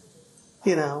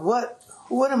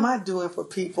 What am I doing for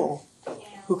people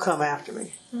who come after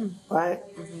me, right?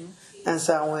 Mm-hmm. And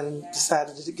so I went and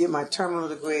decided to get my terminal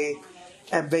degree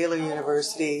at Baylor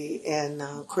University in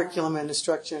curriculum and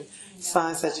instruction,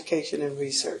 science education, and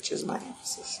research is my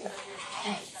emphasis. Yeah.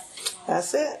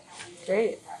 That's it.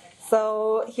 Great.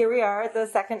 So here we are at the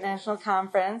second national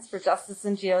conference for justice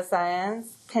in geoscience.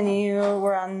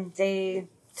 We're on day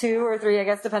 2 or 3, I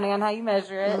guess, depending on how you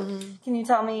measure it. Mm-hmm. Can you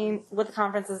tell me what the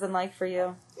conference has been like for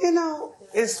you? You know,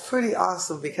 it's pretty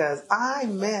awesome because I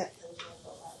met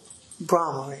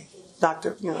Bromley,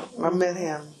 I met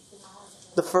him,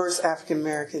 the first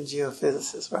African-American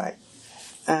geophysicist, right?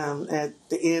 At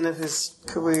the end of his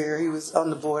career, he was on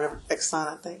the board of Exxon,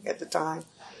 I think, at the time.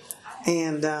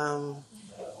 And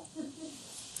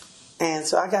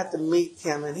so I got to meet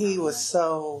him, and he was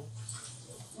so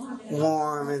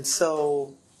warm and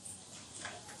so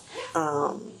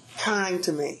kind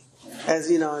to me, as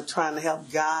trying to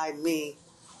help guide me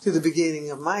through the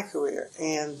beginning of my career.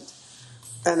 And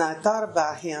I thought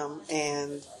about him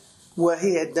and what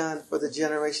he had done for the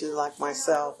generations like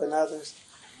myself and others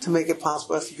to make it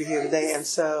possible for us to be here today. And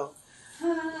so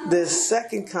this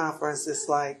second conference is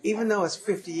like, even though it's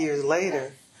 50 years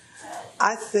later,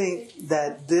 I think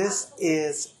that this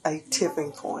is a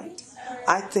tipping point.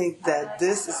 I think that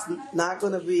this is not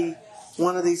going to be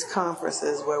one of these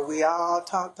conferences where we all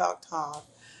talk,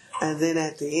 and then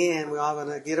at the end we're all going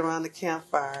to get around the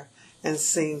campfire and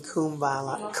sing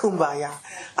Kumbaya.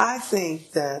 I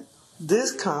think that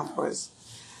this conference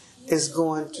is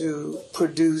going to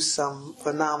produce some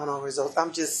phenomenal results. I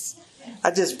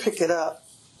just pick it up,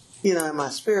 in my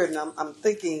spirit, and I'm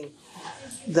thinking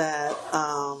that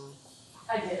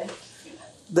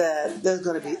that there's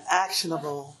going to be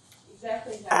actionable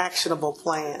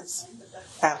plans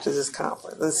after this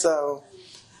conference. And so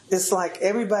it's like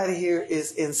everybody here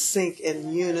is in sync,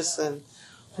 in unison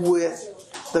with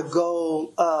the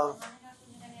goal of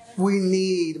we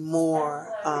need more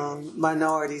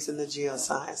minorities in the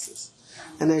geosciences.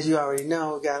 And as you already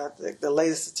know, we got the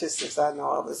latest statistics I know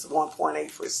of is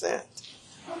 1.8%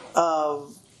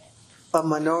 of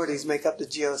minorities make up the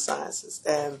geosciences,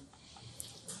 and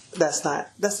that's not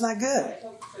good.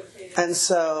 And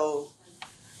so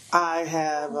I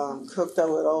have cooked up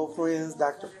with old friends,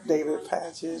 Dr. David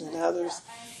Patchett and others,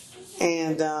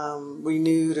 and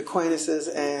renewed acquaintances,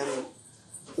 and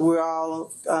we're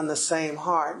all on the same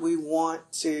heart. We want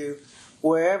to,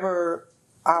 wherever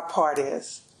our part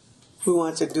is, we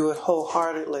want to do it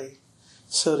wholeheartedly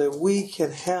so that we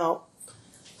can help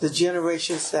the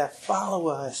generations that follow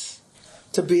us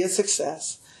to be a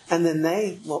success, and then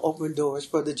they will open doors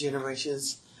for the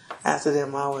generations after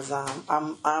them.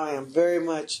 I am very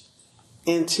much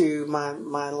into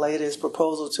my latest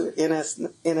proposal to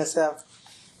NSF,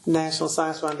 National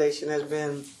Science Foundation, has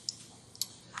been,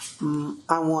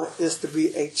 I want this to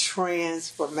be a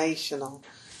transformational,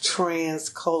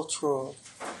 transcultural,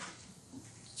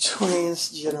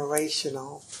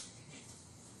 transgenerational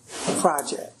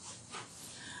project.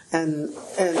 And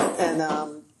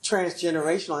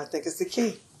transgenerational, I think, is the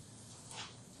key.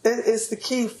 It's the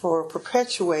key for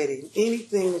perpetuating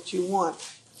anything that you want.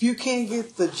 If you can't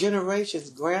get the generations,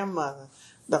 grandmother,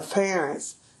 the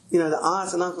parents, the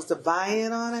aunts and uncles to buy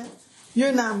in on it,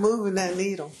 you're not moving that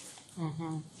needle.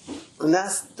 Mm-hmm. And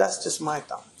that's just my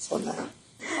thoughts on that.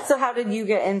 So how did you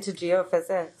get into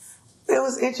geophysics? It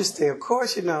was interesting. Of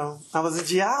course, I was a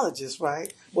geologist,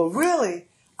 right? Well, really,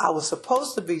 I was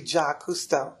supposed to be Jacques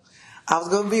Cousteau. I was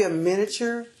going to be a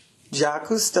miniature Jacques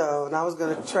Cousteau, and I was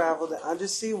going to travel the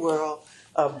undersea world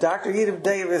of Dr. Edith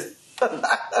Davis.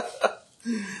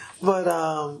 But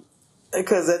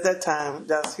because at that time,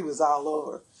 he was all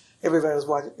over. Everybody was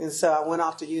watching. And so I went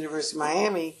off to University of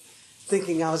Miami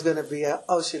thinking I was going to be a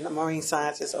marine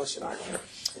scientist, oceanographer.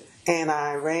 And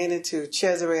I ran into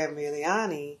Cesare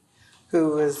Emiliani,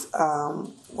 who is a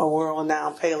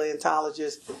world-renowned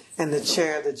paleontologist and the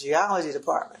chair of the geology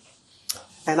department.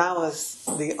 And I was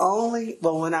the only,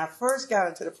 when I first got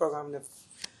into the program,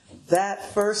 that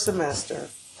first semester,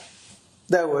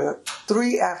 there were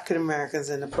 3 African Americans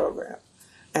in the program.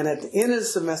 And at the end of the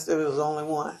semester, there was only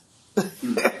one.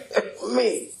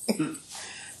 Me.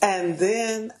 And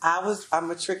then I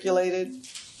matriculated,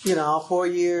 all 4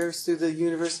 years through the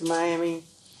University of Miami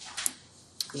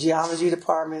geology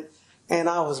department. And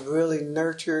I was really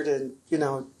nurtured and,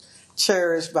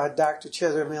 cherished by Dr.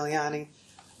 Cesare Emiliani,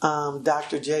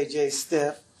 Dr. J.J.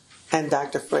 Stiff, and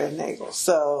Dr. Fred Nagel.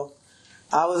 So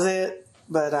I was it,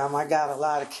 but I got a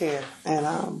lot of care.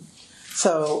 And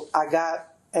so I got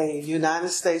a United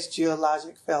States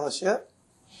Geologic Fellowship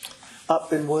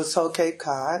up in Woods Hole, Cape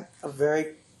Cod, a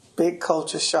very big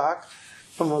culture shock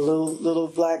from a little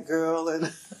black girl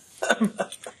and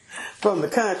from the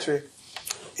country.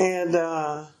 And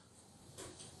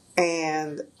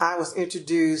and I was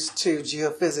introduced to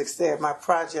geophysics there. My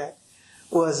project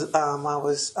was I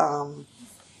was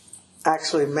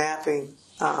actually mapping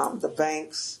the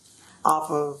banks off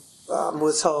of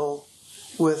Woods Hole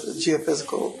with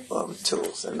geophysical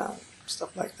tools and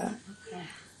stuff like that. Okay.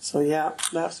 So yeah,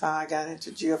 that's how I got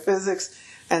into geophysics.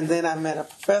 And then I met a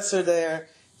professor there,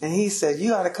 and he said,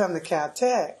 "You ought to come to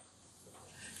Caltech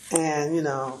and,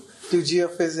 do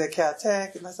geophysics at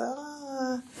Caltech." And I said,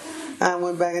 I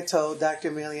went back and told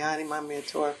Dr. Miliani, my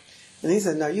mentor, and he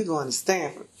said, "No, you're going to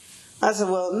Stanford." I said,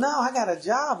 "Well, no, I got a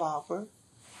job offer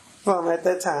from, at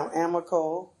that time,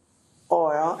 Amoco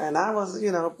Oil, and I was,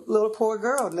 a little poor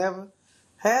girl, never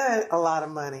had a lot of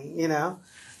money,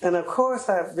 And of course,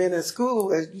 I've been in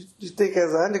school, as you think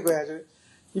as an undergraduate,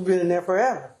 you've been in there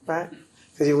forever, right?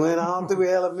 Because you went on through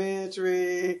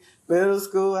elementary, middle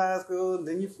school, high school, and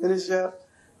then you finish up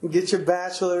and get your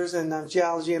bachelor's in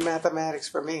geology and mathematics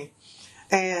for me.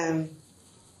 And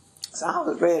so I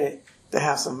was ready to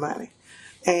have some money.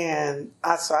 And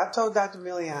I told Dr.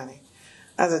 Miliani,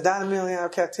 I said, "Dr. Miliani,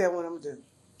 okay, tell me what I'm going to do.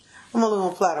 I'm only going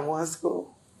to apply to one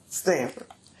school, Stanford.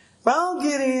 If I don't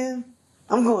get in,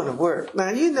 I'm going to work."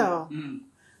 Now,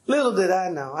 little did I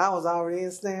know, I was already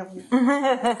in Stanford.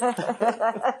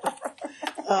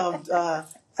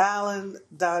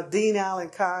 Dean Allen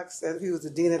Cox, and he was the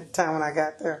dean at the time when I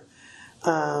got there.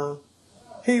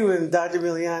 He and Dr.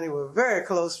 Miliani were very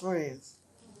close friends.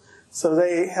 So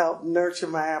they helped nurture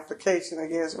my application, I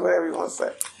guess, whatever you want to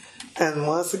say. And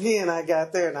once again, I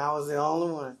got there, and I was the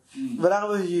only one. But I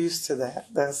was used to that.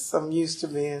 I'm used to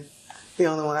being the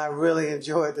only one. I really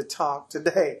enjoyed the talk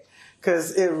today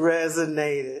because it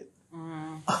resonated.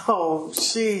 Oh,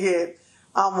 she hit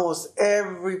almost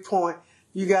every point.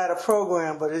 You got a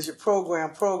program, but is your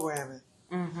program programming?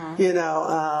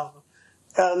 Another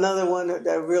one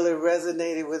that really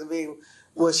resonated with me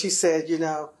was she said,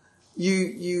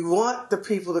 you want the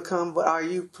people to come, but are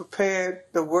you prepared,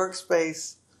 the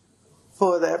workspace,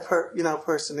 for that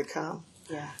person to come?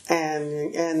 Yeah.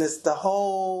 And it's the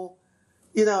whole,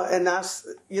 and that's,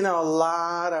 a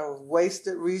lot of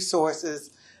wasted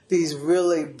resources, these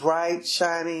really bright,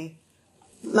 shiny,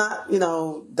 not,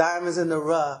 diamonds in the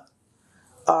rough,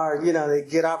 or, they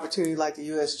get opportunity like the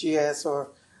USGS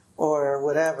or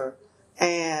whatever,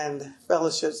 and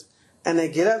fellowships, and they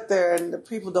get up there and the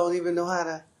people don't even know how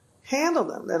to handle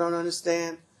them. They don't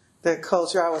understand their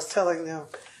culture. I was telling them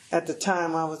at the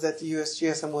time I was at the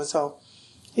USGS and was so,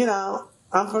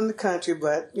 I'm from the country,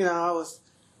 but, I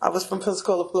was from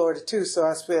Pensacola, Florida too, so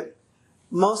I spent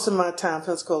most of my time in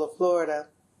Pensacola, Florida,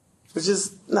 which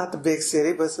is not the big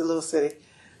city, but it's a little city.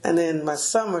 And then my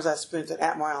summers I spent in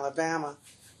Atmore, Alabama,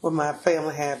 where my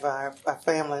family had our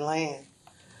family land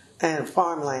and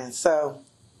farmland. So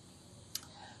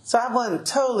I wasn't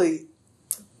totally,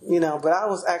 but I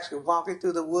was actually walking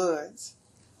through the woods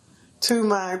to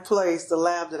my place, the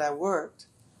lab that I worked,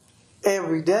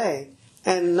 every day.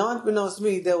 And unbeknownst to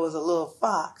me, there was a little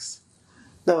fox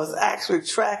that was actually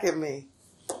tracking me.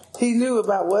 He knew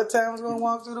about what time I was going to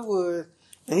walk through the woods.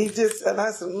 And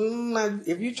I said,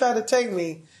 if you try to take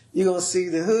me, you're going to see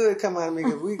the hood come out of me.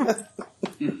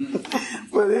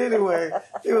 But anyway,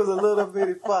 it was a little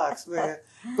bitty fox, man.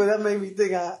 But that made me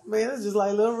think, it's just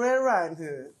like Little Red Riding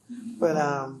Hood.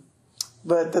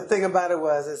 But the thing about it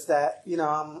is that,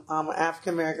 I'm an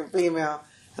African-American female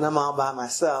and I'm all by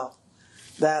myself.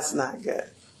 That's not good.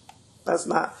 That's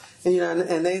not,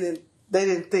 and they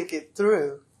didn't think it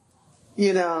through.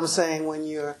 You know what I'm saying? When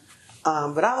you're,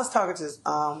 but I was talking to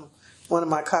one of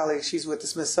my colleagues, she's with the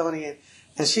Smithsonian,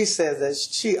 and she says that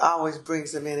she always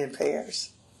brings them in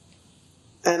pairs.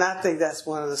 And I think that's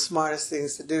one of the smartest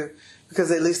things to do, because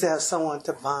at least they have someone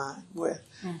to bond with.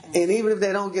 Mm-hmm. And even if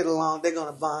they don't get along, they're going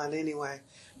to bond anyway,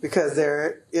 because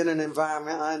they're in an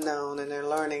environment unknown and they're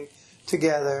learning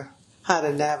together how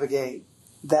to navigate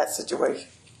that situation.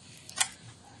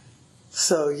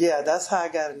 So yeah, that's how I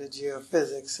got into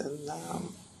geophysics, and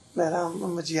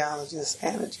I'm a geologist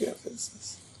and a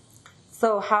geophysicist.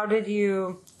 So how did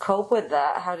you cope with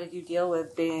that? How did you deal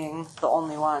with being the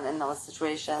only one in those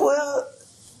situations? Well,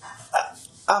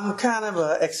 I'm kind of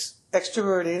an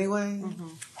extrovert anyway. Mm-hmm.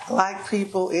 I like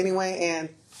people anyway, and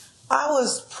I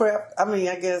was prepped.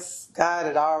 I guess God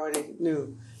had already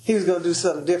knew He was going to do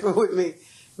something different with me,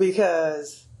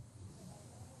 because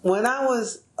when I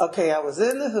was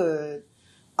in the hood,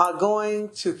 going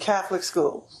to Catholic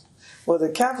schools. Well, the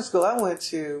Catholic school I went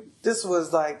to, this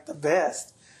was like the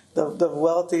best. The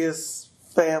wealthiest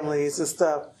families and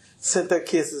stuff sent their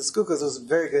kids to the school because it was a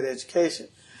very good education.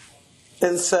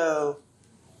 And so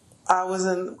I was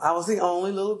the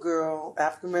only little girl,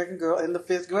 African American girl, in the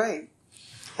 5th grade.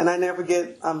 And I never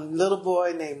forget a little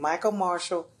boy named Michael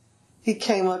Marshall. He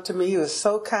came up to me. He was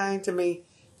so kind to me.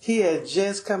 He had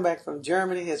just come back from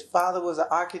Germany. His father was an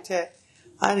architect.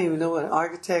 I didn't even know what an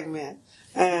architect meant.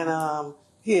 And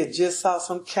he had just saw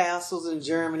some castles in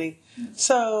Germany.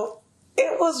 So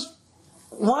it was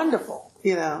wonderful,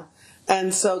 you know.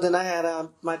 And so then I had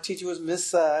my teacher was Miss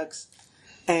Suggs.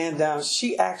 And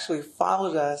she actually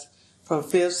followed us from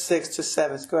 5th, 6th to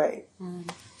 7th grade. Mm-hmm.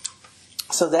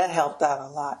 So that helped out a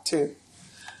lot too.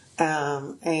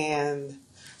 And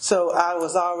so I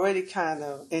was already kind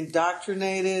of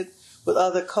indoctrinated with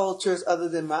other cultures other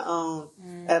than my own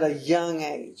at a young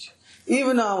age,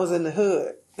 even though I was in the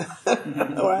hood,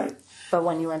 right? But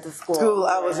when you went to school,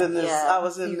 I was in this. Yeah, I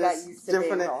was in this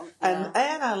different, and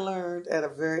I learned at a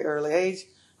very early age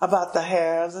about the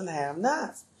haves and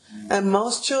have-nots. And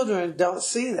most children don't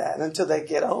see that until they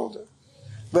get older.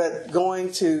 But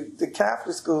going to the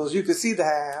Catholic schools, you could see the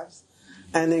haves,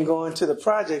 and then going to the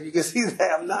project, you could see the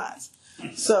have-nots.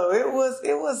 So it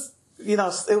was, you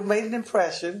know, it made an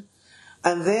impression.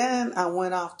 And then I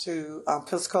went off to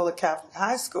Pensacola Catholic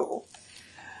High School,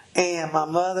 and my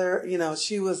mother, you know,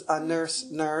 she was a nurse,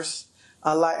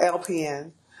 like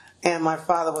LPN, and my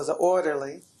father was an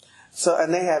orderly. So,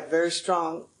 and they had very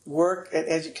strong work and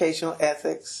educational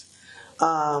ethics.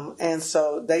 And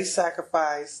so they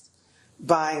sacrificed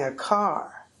buying a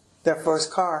car, their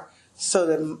first car, so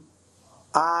that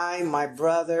I, my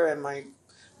brother, and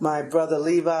my brother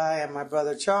Levi and my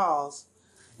brother Charles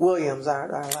Williams, our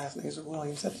last names were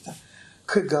Williams at the time,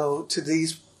 could go to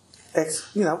these,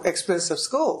 expensive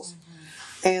schools.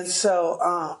 Mm-hmm. And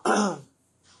so,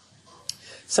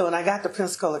 so when I got to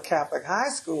Pensacola Catholic High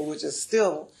School, which is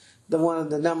still one of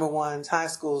the number one high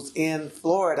schools in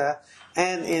Florida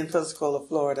and in Pensacola,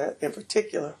 Florida in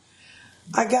particular,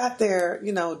 I got there,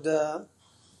 you know, the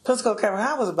Pensacola Catholic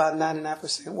High was about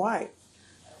 99% white.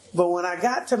 But when I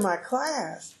got to my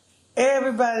class,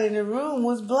 everybody in the room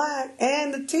was black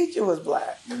and the teacher was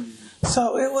black.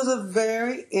 So it was a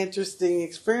very interesting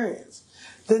experience.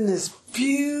 Then this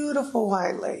beautiful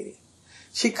white lady,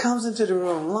 she comes into the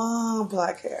room, long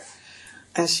black hair,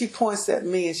 and she points at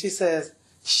me and she says,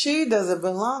 "She doesn't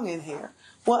belong in here."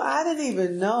 Well, I didn't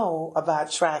even know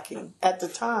about tracking at the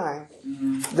time.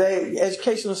 Mm-hmm. The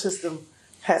educational system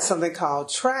had something called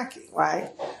tracking,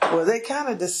 right? Where they kind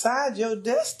of decide your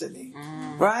destiny,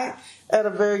 right? At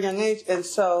a very young age. And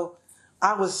so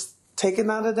I was taken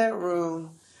out of that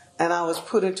room and I was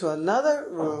put into another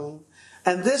room.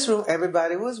 And this room,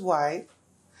 everybody was white,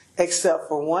 except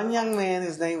for one young man.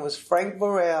 His name was Frank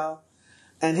Burrell,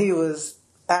 and he was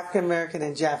African American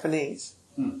and Japanese.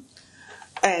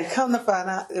 And come to find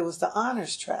out, it was the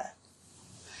honors track.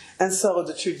 And so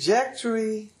the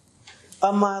trajectory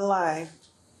of my life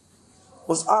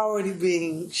was already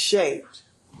being shaped,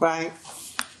 right?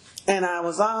 And I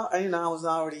was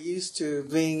already used to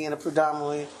being in a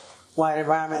predominantly white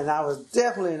environment, and I was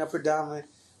definitely in a predominantly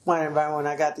white environment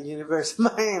when I got to the University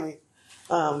of Miami,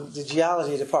 the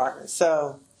geology department.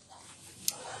 So,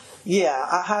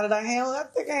 yeah, how did I handle it? I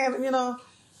think I handled,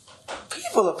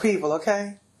 people are people,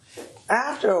 okay?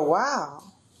 After a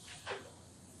while,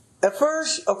 at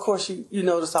first, of course, you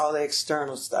notice all the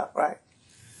external stuff, right?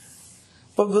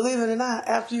 But believe it or not,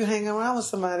 after you hang around with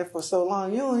somebody for so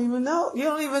long, you don't even know. You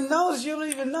don't even notice. You don't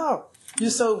even know. You're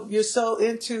so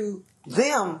into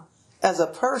them as a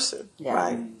person,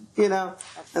 right?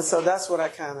 And so that's what I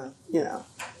kind of,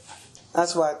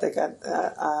 that's why I think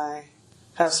I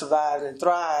have survived and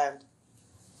thrived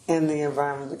in the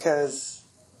environment, because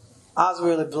I was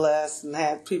really blessed and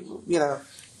had people,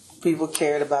 people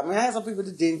cared about me. I had some people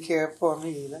that didn't care for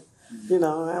me either.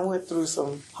 I went through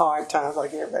some hard times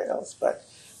like everybody else, but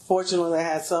fortunately I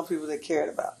had some people that cared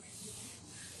about me.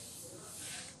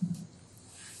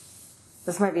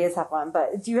 This might be a tough one,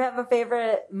 but do you have a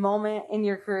favorite moment in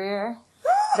your career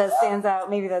that stands out?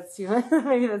 Maybe that's too tough.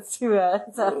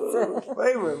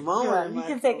 Favorite moment. You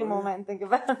can take a moment and think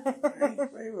about it.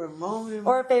 Favorite moment.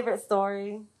 Or a favorite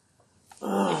story.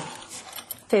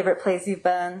 Favorite place you've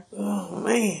been. Oh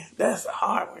man, that's a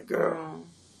hard one, girl.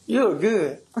 You were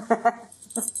good.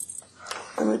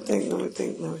 Let me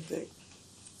think.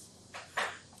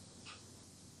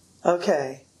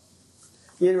 Okay.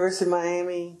 University of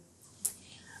Miami.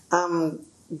 I'm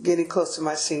getting close to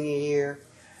my senior year,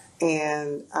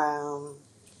 and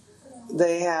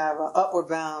they have Upward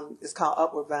Bound. It's called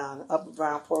Upward Bound. Upward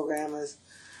Bound program is,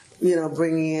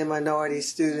 bringing in minority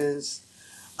students,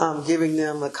 giving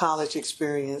them a college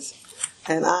experience.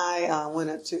 And I went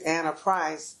up to Anna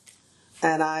Price,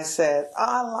 and I said,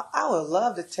 I would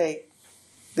love to take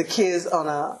the kids on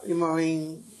a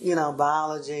marine,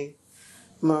 biology,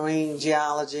 marine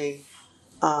geology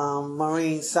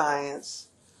marine science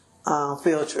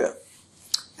field trip.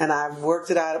 And I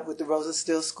worked it out with the Rosa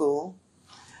Steele School.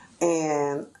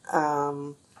 And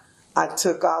I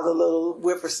took all the little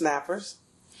whippersnappers.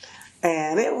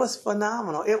 And it was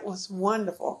phenomenal. It was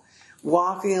wonderful.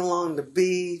 Walking along the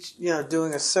beach,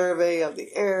 doing a survey of the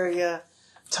area,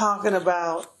 talking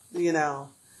about, the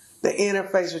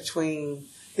interface between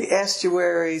the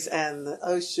estuaries and the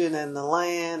ocean and the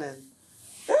land. And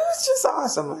it was just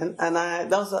awesome. And that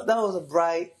was a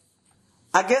bright,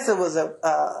 I guess it was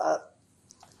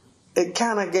it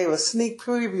kind of gave a sneak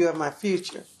preview of my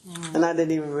future. And I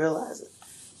didn't even realize it,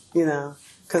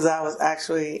 because I was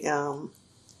actually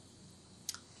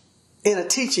in a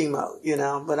teaching mode,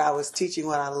 but I was teaching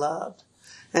what I loved.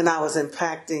 And I was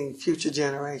impacting future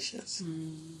generations.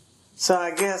 So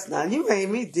I guess now you made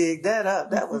me dig that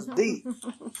up. That was deep.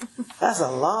 That's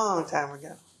a long time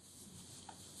ago.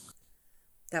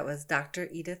 That was Dr.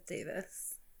 Edith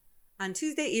Davis. On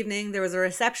Tuesday evening, there was a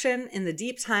reception in the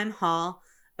Deep Time Hall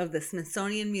of the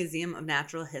Smithsonian Museum of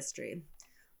Natural History.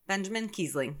 Benjamin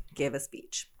Kiesling gave a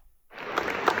speech.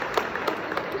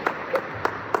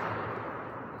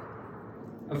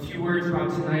 A few words about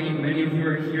tonight. Many of you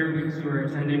are here because you are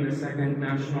attending the second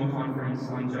National Conference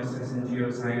on Justice and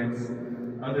Geoscience.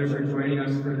 Others are joining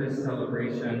us for this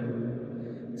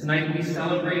celebration. Tonight we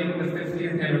celebrate the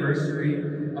 50th anniversary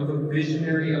of a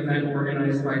visionary event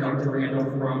organized by Dr.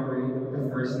 Randolph Bromberry, the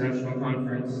first National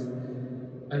Conference.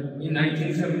 In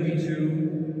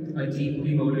 1972, a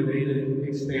deeply motivated,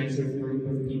 expansive group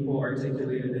of people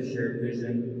articulated a shared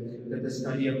vision that the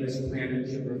study of this planet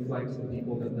should reflect the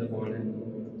people that live on it.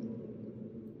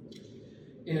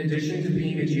 In addition to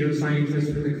being a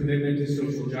geoscientist with a commitment to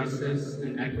social justice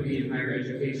and equity in higher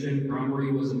education,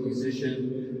 Bromberry was a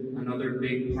musician. Another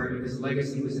big part of his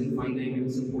legacy was in funding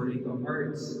and supporting the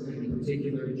arts, and in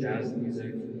particular, jazz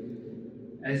music.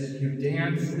 As you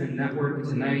dance and network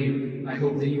tonight, I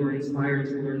hope that you are inspired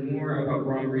to learn more about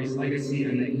Bromberry's legacy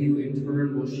and that you, in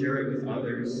turn, will share it with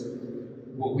others.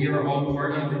 What we are all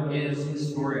part of is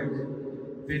historic.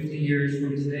 50 years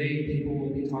from today, people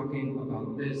will be talking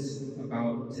about this,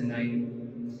 about tonight.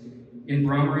 In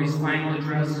Bromberry's final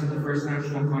address to the First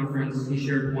National Conference, he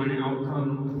shared one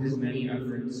outcome of his many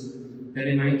efforts, that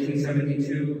in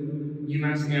 1972,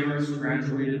 UMass Amherst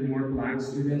graduated more Black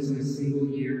students in a single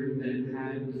year than it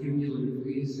had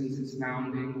cumulatively since its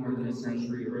founding more than a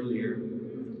century earlier.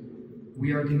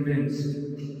 We are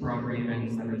convinced, Bromberry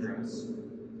ends that address,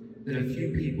 that a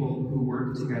few people who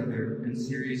work together and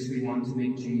seriously want to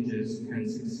make changes can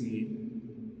succeed.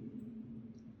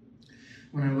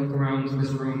 When I look around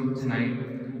this room tonight,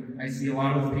 I see a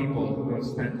lot of people who have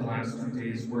spent the last 2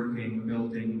 days working,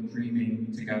 building,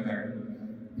 dreaming together.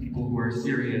 People who are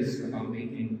serious about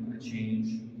making a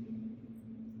change.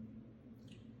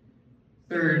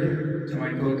 Third, to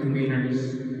my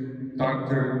co-conveners,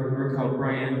 Dr. Raquel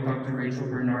Bryant, Dr. Rachel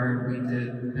Bernard, we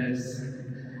did this.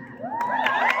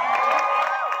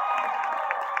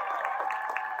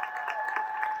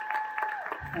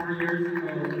 4 years ago,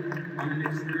 on an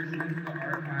excursion into the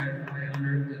archive, I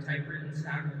unearthed a typewritten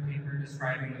stack of paper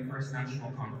describing the first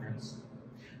National Conference.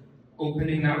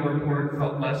 Opening that report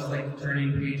felt less like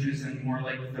turning pages and more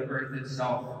like the earth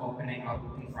itself opening up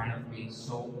in front of me,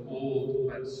 so old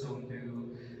but so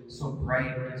new, so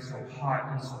bright and so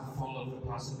hot and so full of the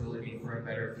possibility for a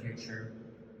better future.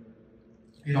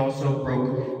 It also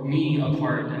broke me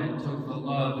apart, and it took the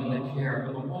love and the care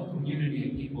of a whole community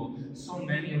of people, so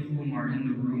many of whom are in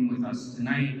the room with us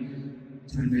tonight,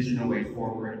 to envision a way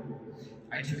forward.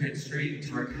 I took it straight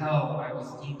to Raquel. I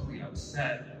was deeply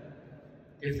upset.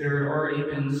 If there had already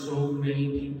been so many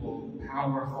people,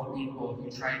 powerful people, who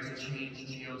tried to change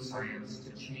geoscience,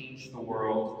 to change the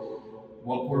world,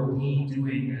 what were we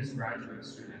doing as graduate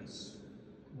students?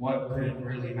 What could it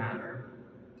really matter?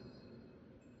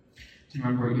 Do you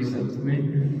remember what you said to me?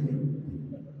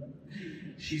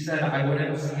 She said, I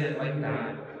wouldn't see it like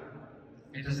that.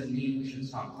 It doesn't mean we should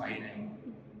stop fighting.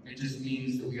 It just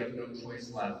means that we have no choice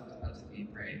left but to be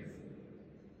brave.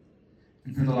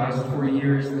 And for the last 4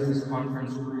 years, as this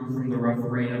conference grew from the rough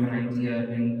rain of an idea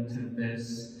into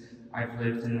this, I've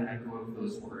lived in the echo of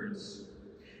those words.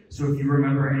 So if you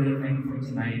remember anything from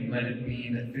tonight, let it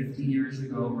be that 50 years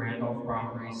ago, Randolph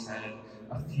Bromberry said,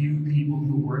 a few people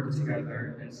who work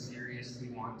together and seriously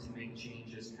want to make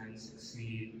changes can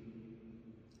succeed.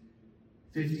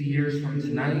 50 years from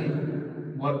tonight,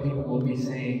 what people will be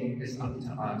saying is up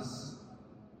to us.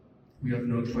 We have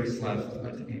no choice left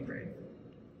but to be brave.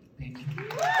 Thank you.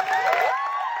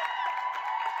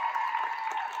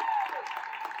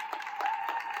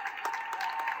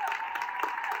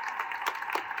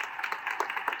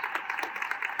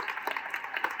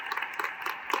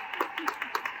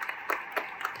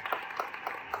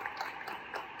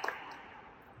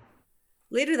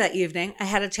 Later that evening, I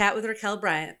had a chat with Raquel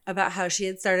Bryant about how she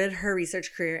had started her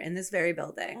research career in this very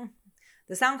building.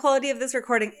 The sound quality of this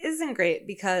recording isn't great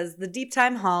because the Deep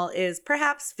Time Hall is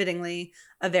perhaps fittingly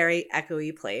a very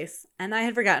echoey place, and I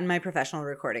had forgotten my professional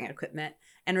recording equipment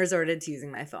and resorted to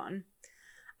using my phone.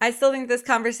 I still think this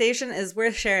conversation is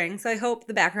worth sharing, so I hope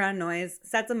the background noise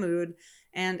sets a mood,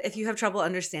 and if you have trouble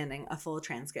understanding, a full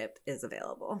transcript is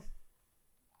available.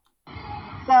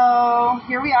 So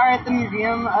here we are at the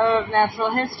Museum of Natural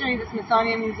History, the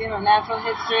Smithsonian Museum of Natural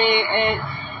History. It's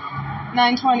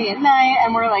 9:20 at night,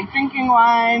 and we're like drinking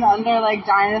wine under like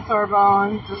dinosaur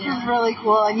bones. This is really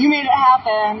cool, and you made it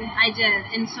happen. I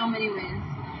did, in so many ways,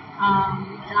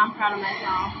 and I'm proud of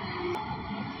myself.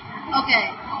 Okay,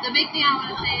 the big thing I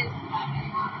want to say is,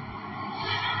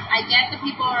 I get that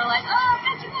people are like, oh,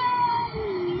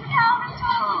 Benjamin,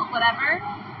 whatever,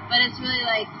 but it's really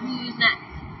like, who's next?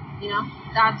 You know,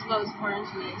 that's what was important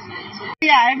to me tonight too.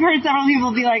 Yeah, I've heard several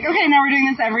people be like, okay, now we're doing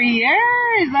this every year?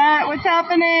 Is that what's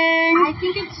happening? I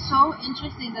think it's so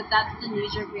interesting that that's the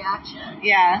knee-jerk reaction.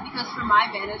 Yeah. Because from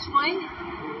my vantage point,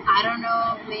 I don't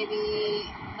know if maybe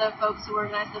the folks who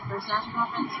organized the first national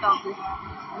conference felt this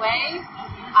way.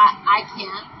 I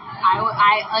can't.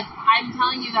 I'm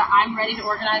telling you that I'm ready to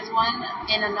organize one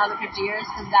in another 50 years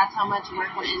because that's how much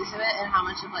work went into it and how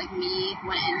much of like me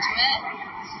went into it.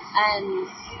 And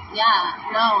yeah,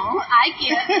 no, I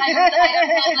can't. I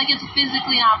like it's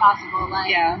physically not possible. Like,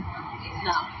 yeah.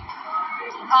 No.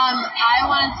 I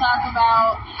want to talk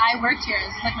about. I worked here.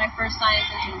 This is like my first science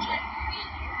internship.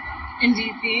 In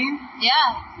DC?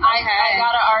 Yeah. I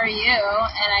got an REU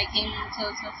and I came to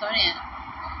the Smithsonian.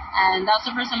 And that's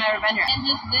the first time I've ever been here. And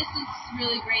just this is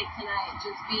really great tonight.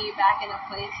 Just be back in a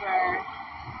place where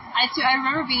I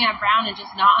remember being at Brown and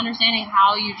just not understanding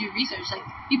how you do research. Like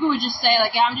people would just say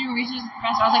like, yeah, I'm doing research as a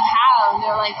professor. I was like, how? And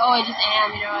they're like, oh, I just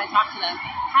am. You know, I talk to them.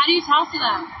 How do you talk to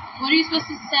them? What are you supposed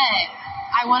to say?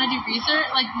 I want to do research.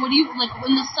 Like, what do you like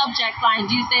in the subject line?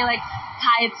 Do you say like,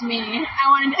 hi, it's me? I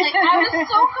want to like. I was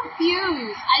so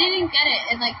confused. I didn't get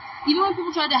it. And like even when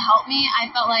people tried to help me,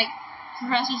 I felt like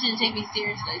professors didn't take me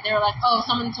seriously. They were like, oh,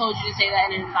 someone told you to say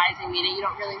that in an advising meeting. You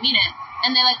don't really mean it.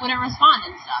 And they like wouldn't respond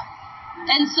and stuff.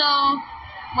 And so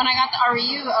when I got the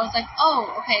REU, I was like,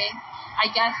 oh, okay, I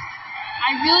guess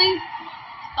I really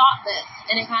thought this.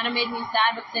 And it kind of made me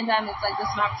sad, but at the same time, it's like this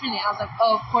is an opportunity. I was like,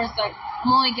 oh, of course, like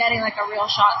I'm only getting like a real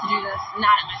shot to do this,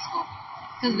 not at my school.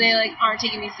 Because they like aren't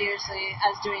taking me seriously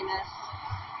as doing this.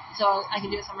 So I can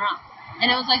do it somewhere else.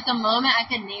 And it was like the moment I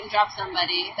could name drop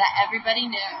somebody that everybody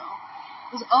knew.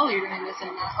 Was, oh, you're doing this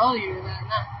and that. Oh, you're doing that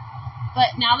and that.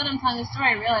 But now that I'm telling the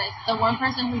story, I realize the one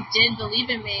person who did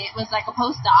believe in me was like a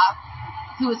postdoc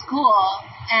who was cool,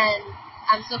 and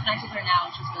I'm still connected with her now,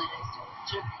 which is really nice too.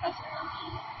 She's a professor.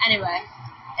 Anyway,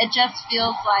 it just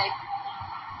feels like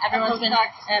everyone's been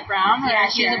at Brown.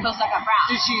 Yeah, she's a postdoc at Brown.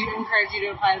 Did she encourage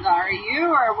you to apply to the REU,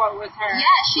 or what was her?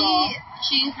 Yeah,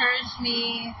 she encouraged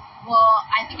me. Well,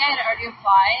 I think I had already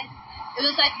applied. It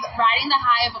was like riding the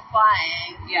high of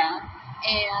applying. Yeah.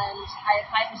 And I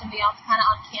applied for something else kind of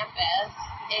on campus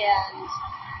and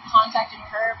contacted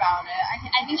her about it.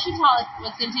 I think she was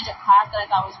going to teach a class that I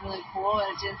thought was really cool,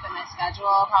 but it didn't fit my schedule,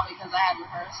 probably because I had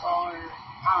rehearsal or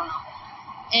I don't know.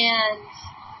 And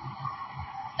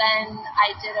then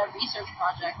I did a research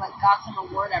project, like got some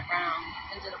award at Brown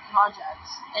and did a project.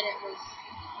 And it was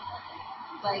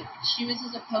like she was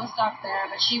just a postdoc there,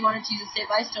 but she wanted to use a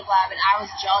stable isotope lab, and I was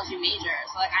a geology major,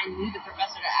 so like I knew the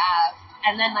professor to ask.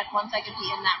 And then, like, once I could be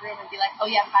in that room and be like, oh,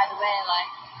 yeah, by the way, like,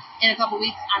 in a couple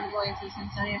weeks, I'm going to the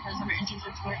Smithsonian for a summer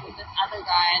internship to work with this other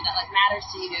guy that, like, matters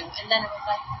to you. And then it was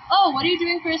like, oh, what are you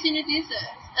doing for a senior thesis?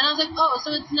 And I was like, oh,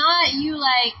 so it's not you,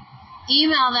 like,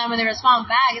 email them and they respond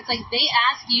back. It's like they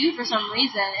ask you for some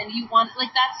reason, and you want, like,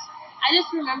 that's, I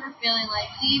just remember feeling like,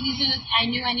 see, these are I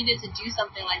knew I needed to do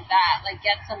something like that, like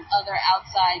get some other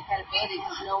outside credibility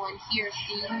because no one here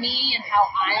seeing me and how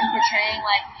I'm portraying,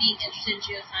 like, being interested in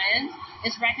geoscience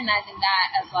is recognizing that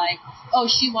as, like, oh,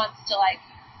 she wants to, like,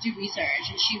 do research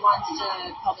and she wants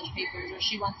to publish papers or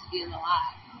she wants to be in the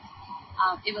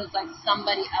lab. It was, like,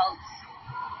 somebody else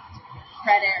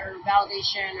credit or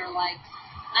validation or, like,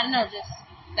 I don't know, just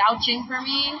vouching for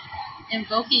me,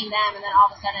 invoking them, and then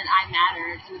all of a sudden I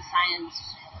mattered in the science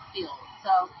field.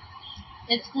 So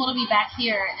it's cool to be back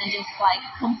here and just like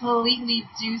completely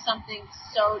do something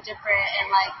so different and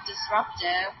like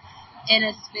disruptive in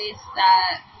a space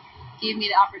that gave me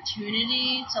the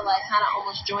opportunity to like kind of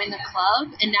almost join the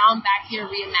club. And now I'm back here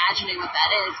reimagining what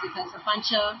that is because a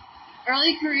bunch of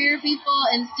early career people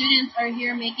and students are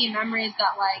here making memories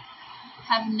that like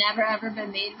have never ever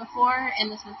been made before in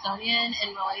the Smithsonian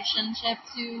in relationship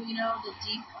to, you know, the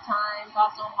deep time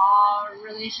fossil hall, or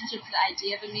relationship to the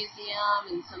idea of a museum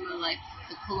and some of like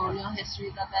the colonial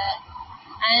histories of it.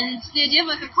 And the idea of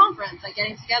like a conference, like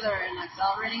getting together and like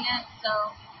celebrating it. So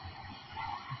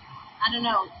I don't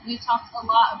know. We've talked a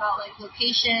lot about like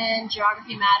location,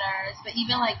 geography matters, but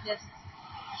even like this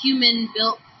human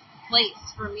built place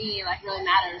for me like really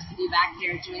matters to be back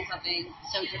here doing something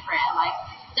so different. Like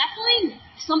definitely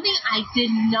something I did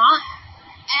not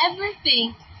ever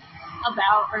think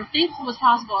about or think was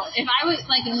possible. If I was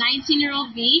like a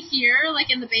 19-year-old me here,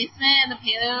 like in the basement in the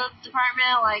paleo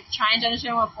department, like trying to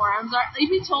understand what forums are,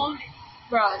 you'd be told,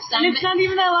 bro, and it's not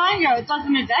even that long ago. It's less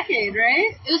than a decade,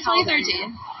 right? It was 2013.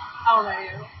 How old are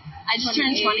you? I just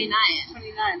turned 29.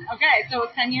 29. Okay, so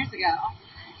it's 10 years ago.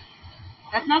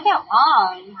 That's not that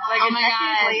long. Like oh a my decade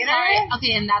god. later? Sorry.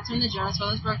 Okay, and that's when the Jonas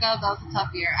Brothers broke up. That was a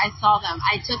tough year. I saw them.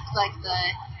 I took like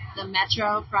the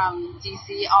metro from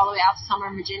DC all the way out to Summer,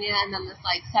 Virginia, and then this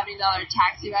like $70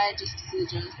 taxi ride just to see the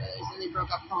Jonas Brothers, and they broke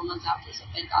up 4 months after, so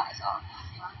thank God I saw them.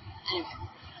 Anyway.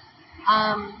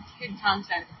 Good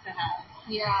context to have.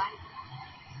 Yeah.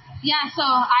 Yeah, so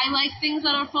I like things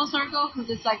that are full circle because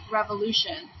it's like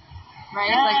revolution, right?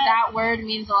 Yeah. Like that word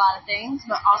means a lot of things,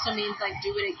 but also means like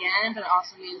do it again, but it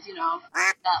also means, you know,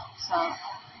 up. So.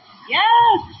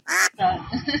 Yes!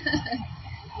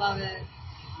 Love it.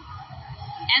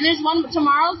 And there's one,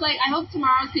 tomorrow's like, I hope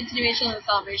tomorrow's continuation of the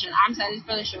celebration. I'm excited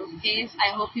for the showcase.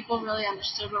 I hope people really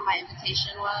understood what my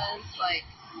invitation was. Like,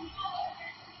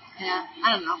 yeah,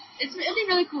 I don't know. It'd be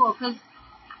really cool because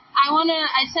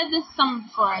I said this some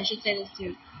before, I should say this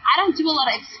too. I don't do a lot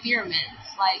of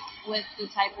experiments, like, with the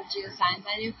type of geoscience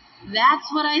I do. That's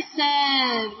what I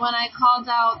said when I called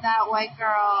out that white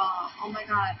girl. Oh my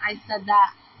god, I said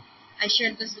that. I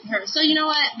shared this with her. So you know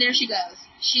what? There she goes.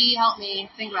 She helped me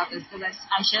think about this because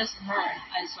I shared this with her.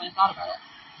 I just when I thought about it.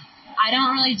 I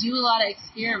don't really do a lot of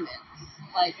experiments,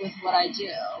 like, with what I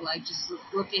do. Like, just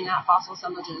looking at fossil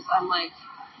assemblages. I'm, like,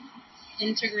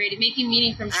 integrating, making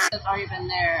meaning from shit that's already been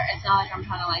there. It's not like I'm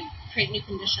trying to, like, create new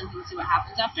conditions and see what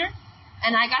happens after.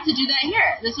 And I got to do that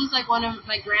here. This was, like, one of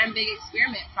my grand big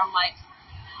experiment from, like,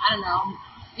 I don't know,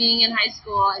 being in high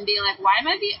school and being like, why am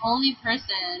I the only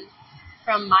person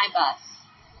from my bus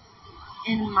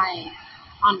in my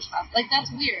honors class? Like, that's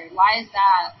weird. Why is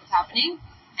that what's happening?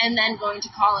 And then going to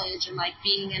college and, like,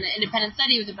 being in an independent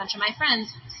study with a bunch of my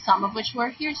friends, some of which were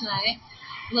here tonight,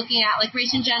 looking at, like,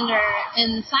 race and gender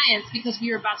in science because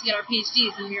we were about to get our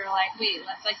PhDs, and we were like, wait,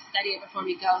 let's, like, study it before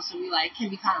we go so we, like, can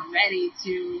be kind of ready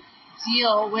to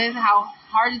deal with how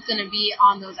hard it's going to be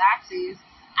on those axes.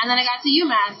 And then I got to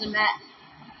UMass and met...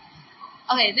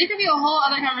 Okay, there could be a whole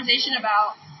other conversation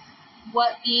about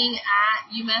what being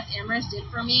at UMass Amherst did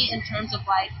for me in terms of,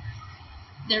 like,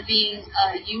 there being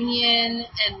a union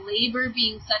and labor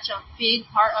being such a big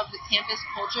part of the campus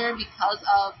culture because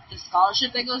of the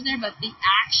scholarship that goes there, but the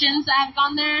actions that have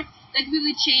gone there, that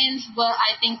completely changed what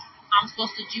I think I'm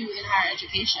supposed to do in higher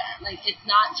education. Like, it's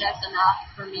not just enough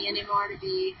for me anymore to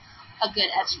be a good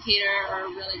educator or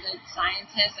a really good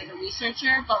scientist, like a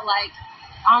researcher, but, like,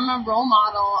 I'm a role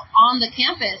model on the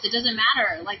campus. It doesn't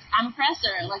matter. Like, I'm a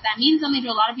professor. Like, that means something to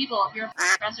a lot of people. If you're a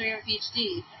professor, you're a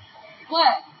PhD.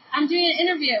 What? I'm doing an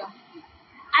interview.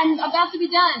 I'm about to be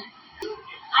done.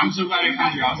 I'm so glad I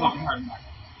found you. I was looking hard.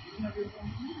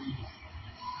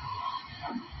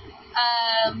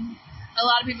 A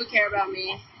lot of people care about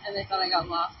me, and they thought I got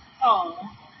lost. Oh.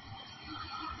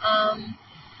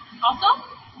 Also,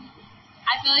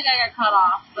 I feel like I got cut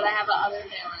off, but I have other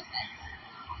thing I want to say.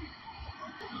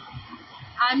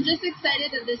 I'm just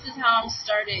excited that this is how I'm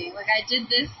starting. Like, I did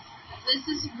this. This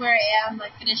is where I am,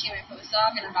 like, finishing my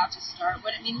postdoc and about to start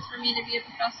what it means for me to be a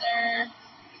professor.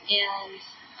 And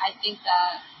I think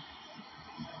that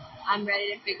I'm ready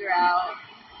to figure out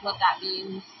what that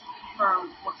means for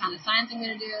what kind of science I'm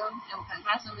going to do and what kind of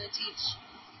class I'm going to teach.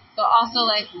 But also,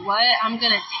 like, what I'm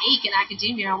going to take in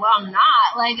academia and what I'm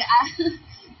not. Like,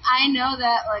 I know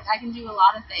that, like, I can do a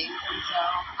lot of things. And so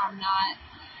I'm not,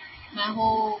 my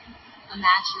whole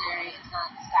imaginary is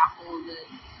not scaffolded.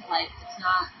 Like, it's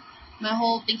not, my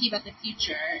whole thinking about the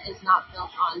future is not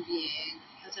built on being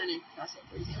a tenured professor,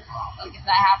 for example. Like, if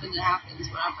that happens, it happens,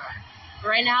 whatever. But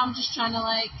right now, I'm just trying to,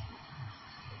 like,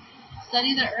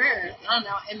 study the earth, I don't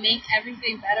know, and make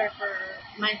everything better for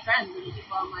my friends and the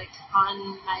people I'm, like,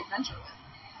 on my adventure with.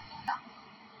 Yeah.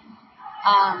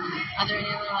 Are there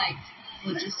any other, like,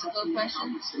 logistical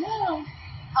questions? No.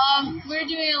 We're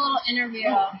doing a little interview,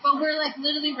 but we're like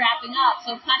literally wrapping up,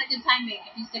 so it's kind of good timing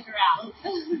if you stick around.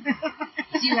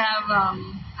 Do you have,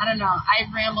 I don't know,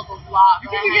 I've rambled a lot. I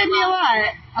think you gave me a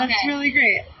lot. That's Okay. really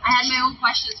great. I had my own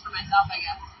questions for myself, I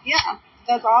guess. Yeah,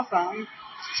 that's awesome.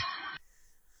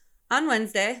 On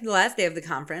Wednesday, the last day of the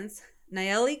conference,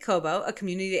 Nayeli Kobo, a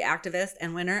community activist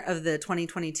and winner of the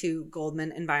 2022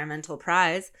 Goldman Environmental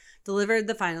Prize, delivered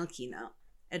the final keynote,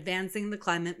 advancing the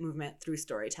climate movement through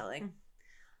storytelling.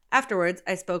 Afterwards,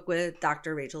 I spoke with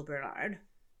Dr. Rachel Bernard.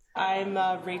 I'm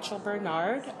Rachel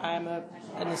Bernard. I'm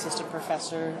an assistant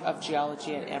professor of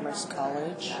geology at Amherst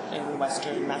College in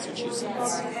Western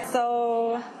Massachusetts.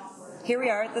 So here we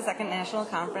are at the second national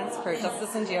conference for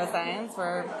Justice in Geoscience.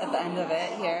 We're at the end of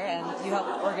it here, and you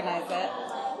helped organize it.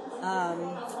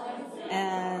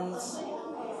 And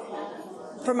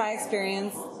from my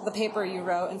experience, the paper you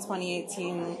wrote in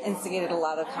 2018 instigated a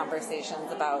lot of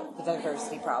conversations about the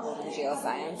diversity problem in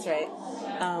geoscience, right?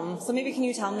 So maybe can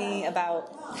you tell me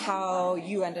about how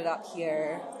you ended up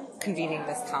here convening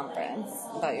this conference,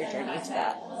 about your journey to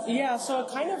that? Yeah, so it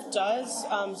kind of does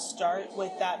start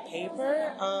with that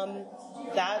paper.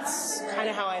 That's kind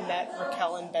of how I met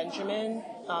Raquel and Benjamin,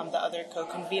 the other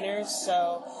co-conveners.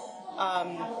 So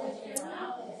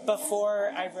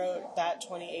before I wrote that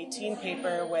 2018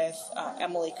 paper with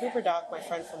Emily Cooperdock, my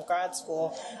friend from grad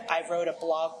school, I wrote a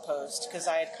blog post because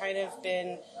I had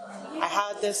I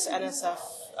had this NSF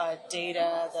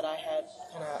data that I had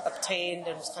kind of obtained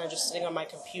and was kind of just sitting on my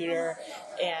computer,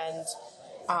 and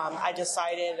I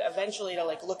decided eventually to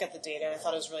look at the data, and I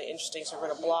thought it was really interesting, so I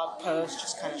wrote a blog post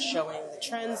just kind of showing the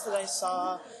trends that I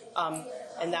saw,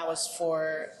 and that was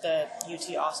for the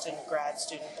UT Austin grad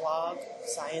student blog,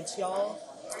 Science Y'all,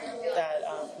 that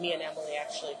me and Emily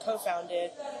actually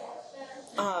co-founded.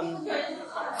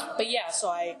 But yeah, so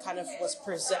I kind of was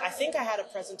I think I had a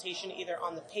presentation either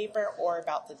on the paper or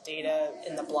about the data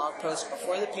in the blog post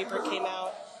before the paper came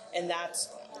out, and that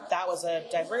was a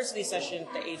diversity session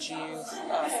at the AGU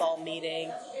fall meeting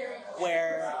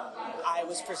where I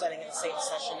was presenting in the same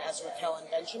session as Raquel and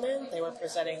Benjamin. They were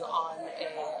presenting on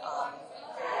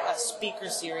a speaker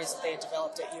series that they had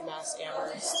developed at UMass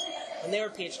Amherst when they were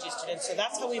PhD students. So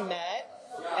that's how we met,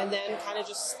 and then kind of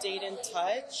just stayed in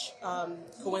touch.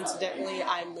 Coincidentally,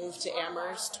 I moved to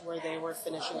Amherst where they were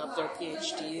finishing up their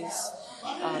PhDs.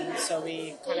 So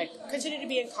we kind of continued to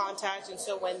be in contact, and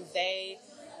so when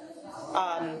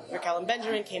Raquel and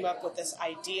Benjamin came up with this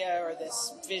idea or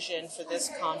this vision for this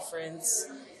conference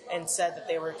and said that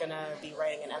they were going to be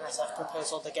writing an NSF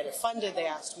proposal to get it funded, they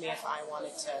asked me if I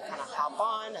wanted to kind of hop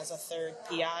on as a third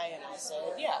PI, and I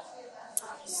said, yeah.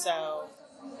 So,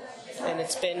 and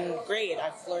it's been great.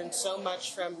 I've learned so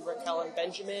much from Raquel and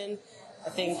Benjamin. I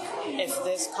think if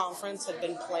this conference had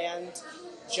been planned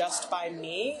just by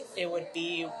me, it would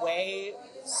be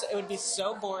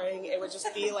so boring. It would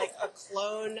just be like a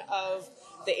clone of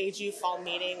the AGU fall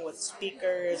meeting with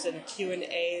speakers and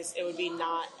Q&As. It would be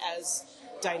not as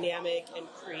dynamic and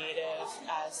creative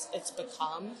as it's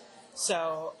become.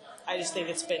 So I just think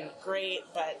it's been great,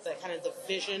 but the kind of the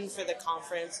vision for the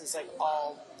conference is like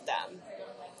all them.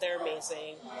 They're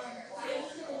amazing.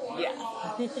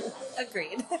 Yeah.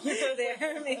 Agreed.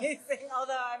 They're amazing.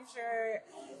 Although I'm sure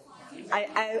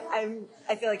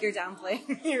I feel like you're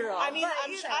downplaying your role. I mean,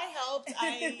 I'm sure I helped.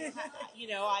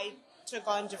 I took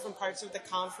on different parts of the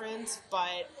conference,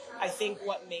 but I think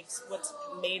what's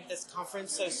made this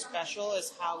conference so special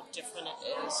is how different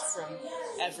it is from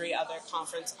every other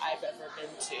conference I've ever been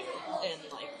to, and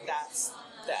that's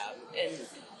them. And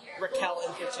Raquel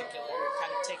in particular,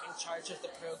 kind of taking charge of the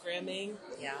programming,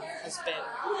 has been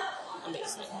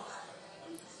amazing.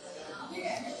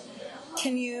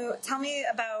 Can you tell me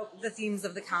about the themes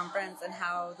of the conference and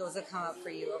how those have come up for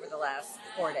you over the last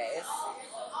 4 days?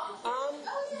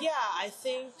 I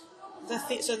think the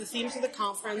themes of the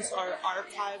conference are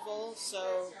archival,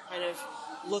 so kind of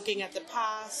looking at the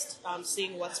past,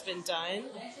 seeing what's been done,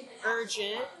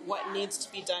 urgent, what needs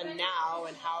to be done now,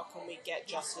 and how can we get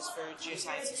justice for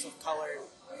geosciences of color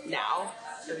now,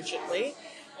 urgently,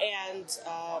 and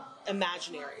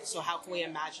imaginary, so how can we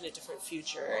imagine a different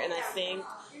future. And I think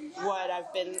what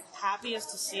I've been happiest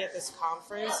to see at this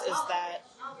conference is that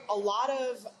a lot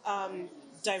of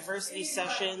diversity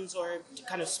sessions or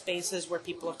kind of spaces where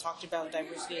people have talked about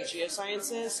diversity in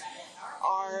geosciences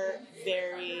are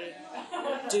very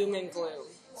doom and gloom.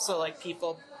 So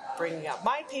people bringing up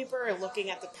my paper and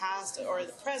looking at the past or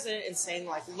the present and saying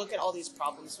look at all these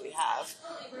problems we have.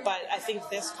 But I think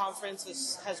this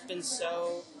conference has been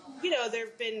so there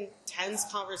have been tense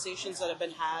conversations that have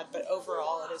been had, but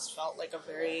overall it has felt like a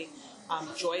very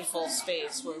joyful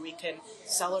space where we can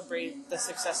celebrate the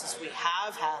successes we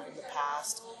have had in the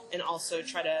past and also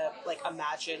try to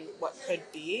imagine what could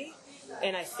be.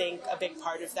 And I think a big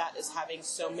part of that is having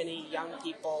so many young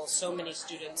people, so many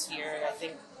students here. I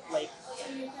think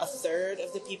a third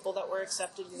of the people that were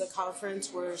accepted to the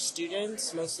conference were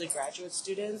students, mostly graduate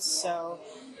students. So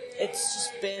it's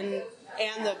just been,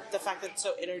 and the fact that it's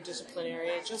so interdisciplinary,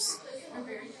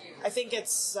 I think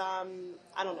it's, I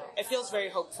don't know, it feels very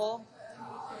hopeful.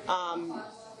 And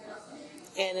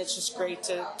it's just great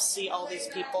to see all these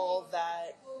people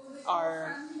that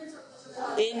are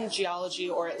in geology,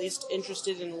 or at least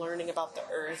interested in learning about the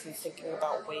Earth and thinking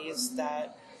about ways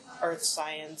that Earth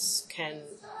science can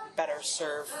better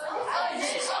serve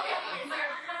society.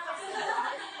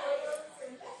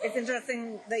 It's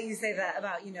interesting that you say that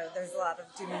about, there's a lot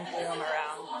of doom and gloom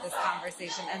around this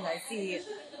conversation, and I see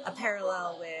a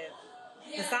parallel with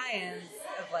the science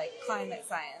of climate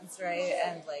science, right?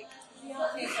 And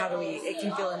it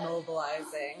can feel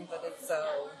immobilizing, but it's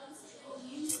so,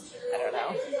 I don't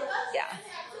know,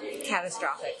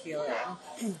 catastrophic feeling.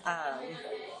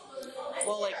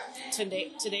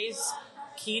 Today's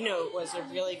keynote was a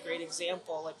really great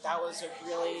example. That was a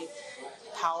really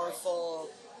powerful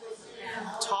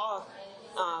talk,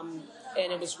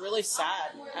 and it was really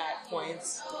sad at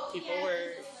points. People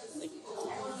were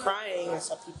crying. I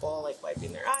saw people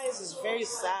wiping their eyes. It was very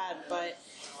sad, but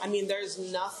there's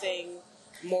nothing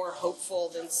more hopeful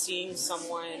than seeing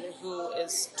someone who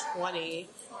is 20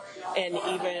 and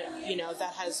even,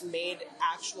 that has made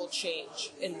actual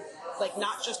change in,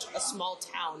 not just a small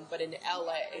town, but in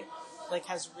LA,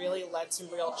 has really led some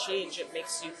real change.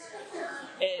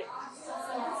 It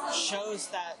shows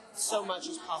that so much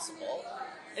is possible,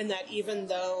 and that even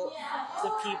though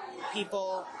the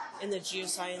people in the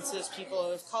geosciences, people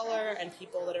of color, and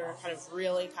people that are kind of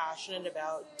really passionate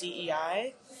about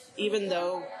DEI, even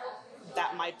though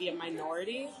that might be a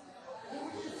minority,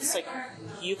 it's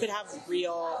you could have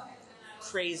real,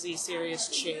 crazy, serious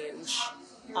change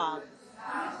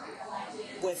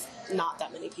with not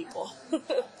that many people.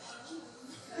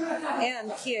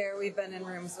 And here we've been in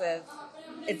rooms with,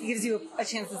 it gives you a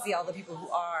chance to see all the people who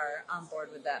are on board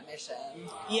with that mission.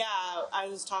 Yeah, I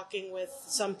was talking with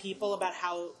some people about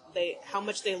how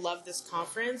much they love this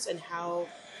conference, and how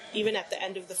even at the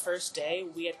end of the first day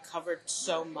we had covered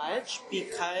so much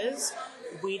because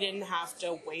we didn't have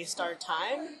to waste our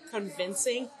time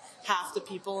convincing half the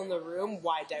people in the room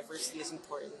why diversity is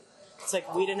important. It's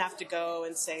we didn't have to go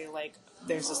and say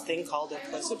there's this thing called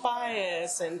implicit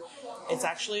bias, and it's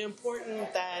actually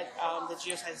important that the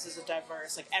geosciences are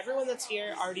diverse. Everyone that's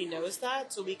here already knows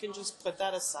that, so we can just put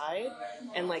that aside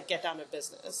and get down to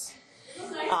business.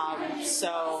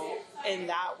 So in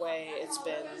that way, it's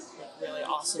been really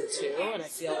awesome too, and I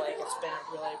feel it's been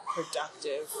a really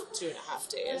productive 2.5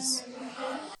 days.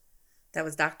 That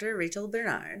was Dr. Rachel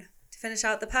Bernard. To finish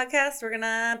out the podcast, we're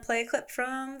gonna play a clip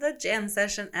from the jam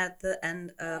session at the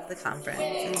end of the conference.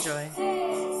 Enjoy.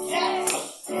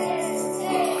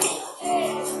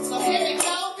 So here we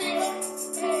go, people.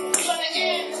 We're gonna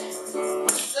end the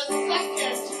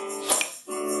second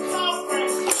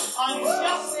conference on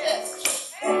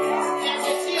justice and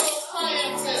the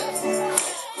geosciences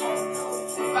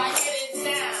by getting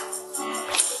down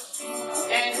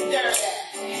and dirty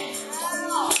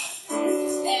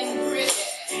and gritty,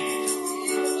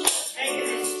 making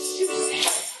it juicy.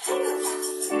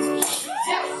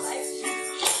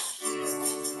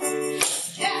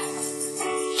 Yes.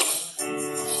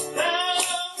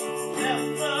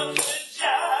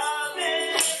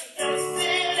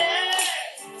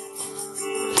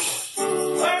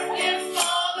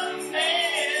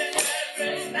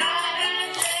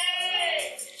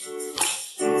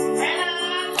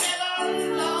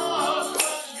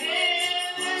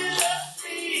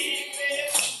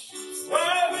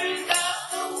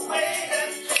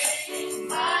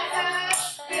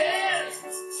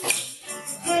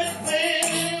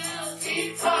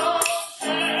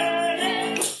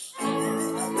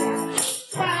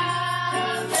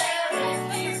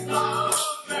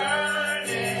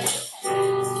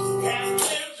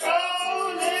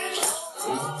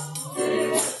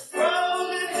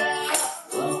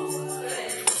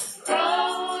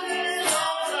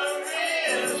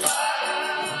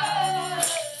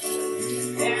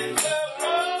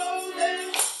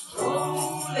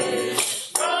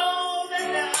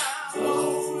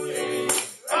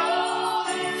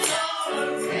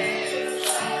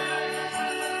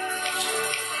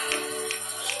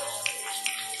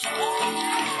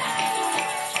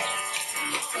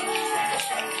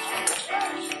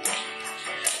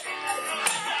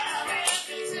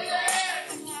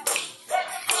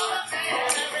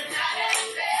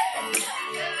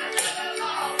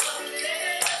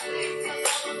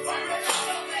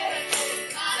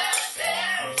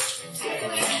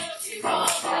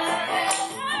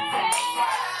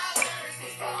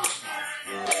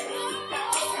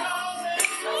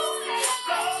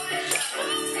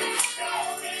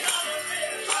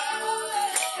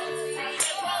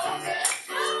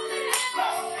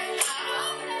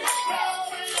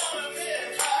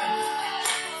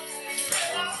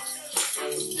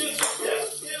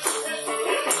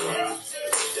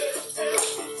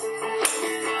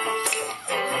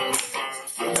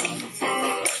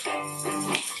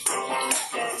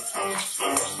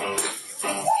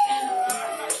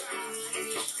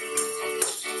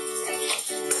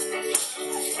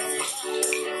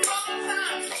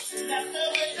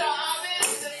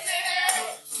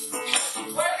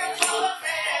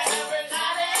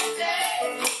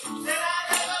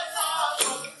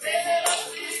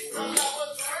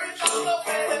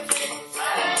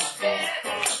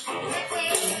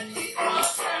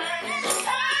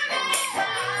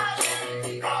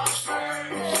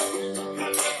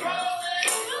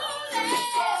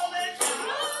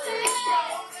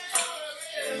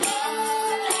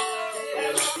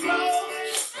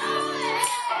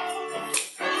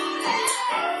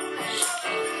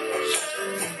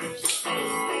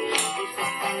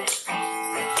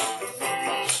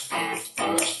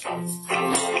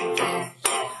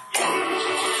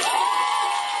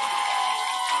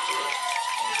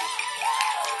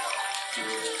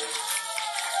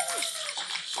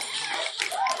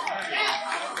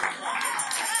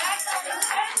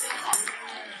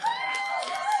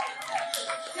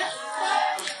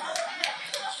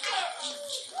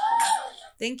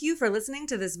 Thank you for listening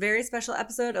to this very special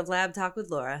episode of Lab Talk with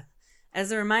Laura.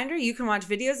 As a reminder, you can watch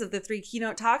videos of the 3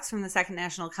 keynote talks from the Second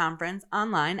National Conference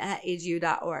online at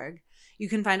agu.org. You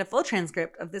can find a full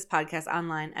transcript of this podcast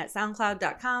online at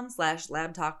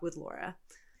soundcloud.com/labtalkwithlaura.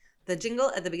 The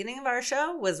jingle at the beginning of our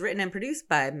show was written and produced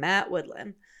by Matt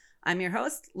Woodland. I'm your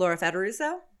host, Laura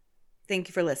Federico. Thank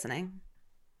you for listening.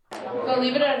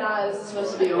 Believe it or not, this is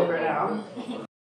supposed to be over now.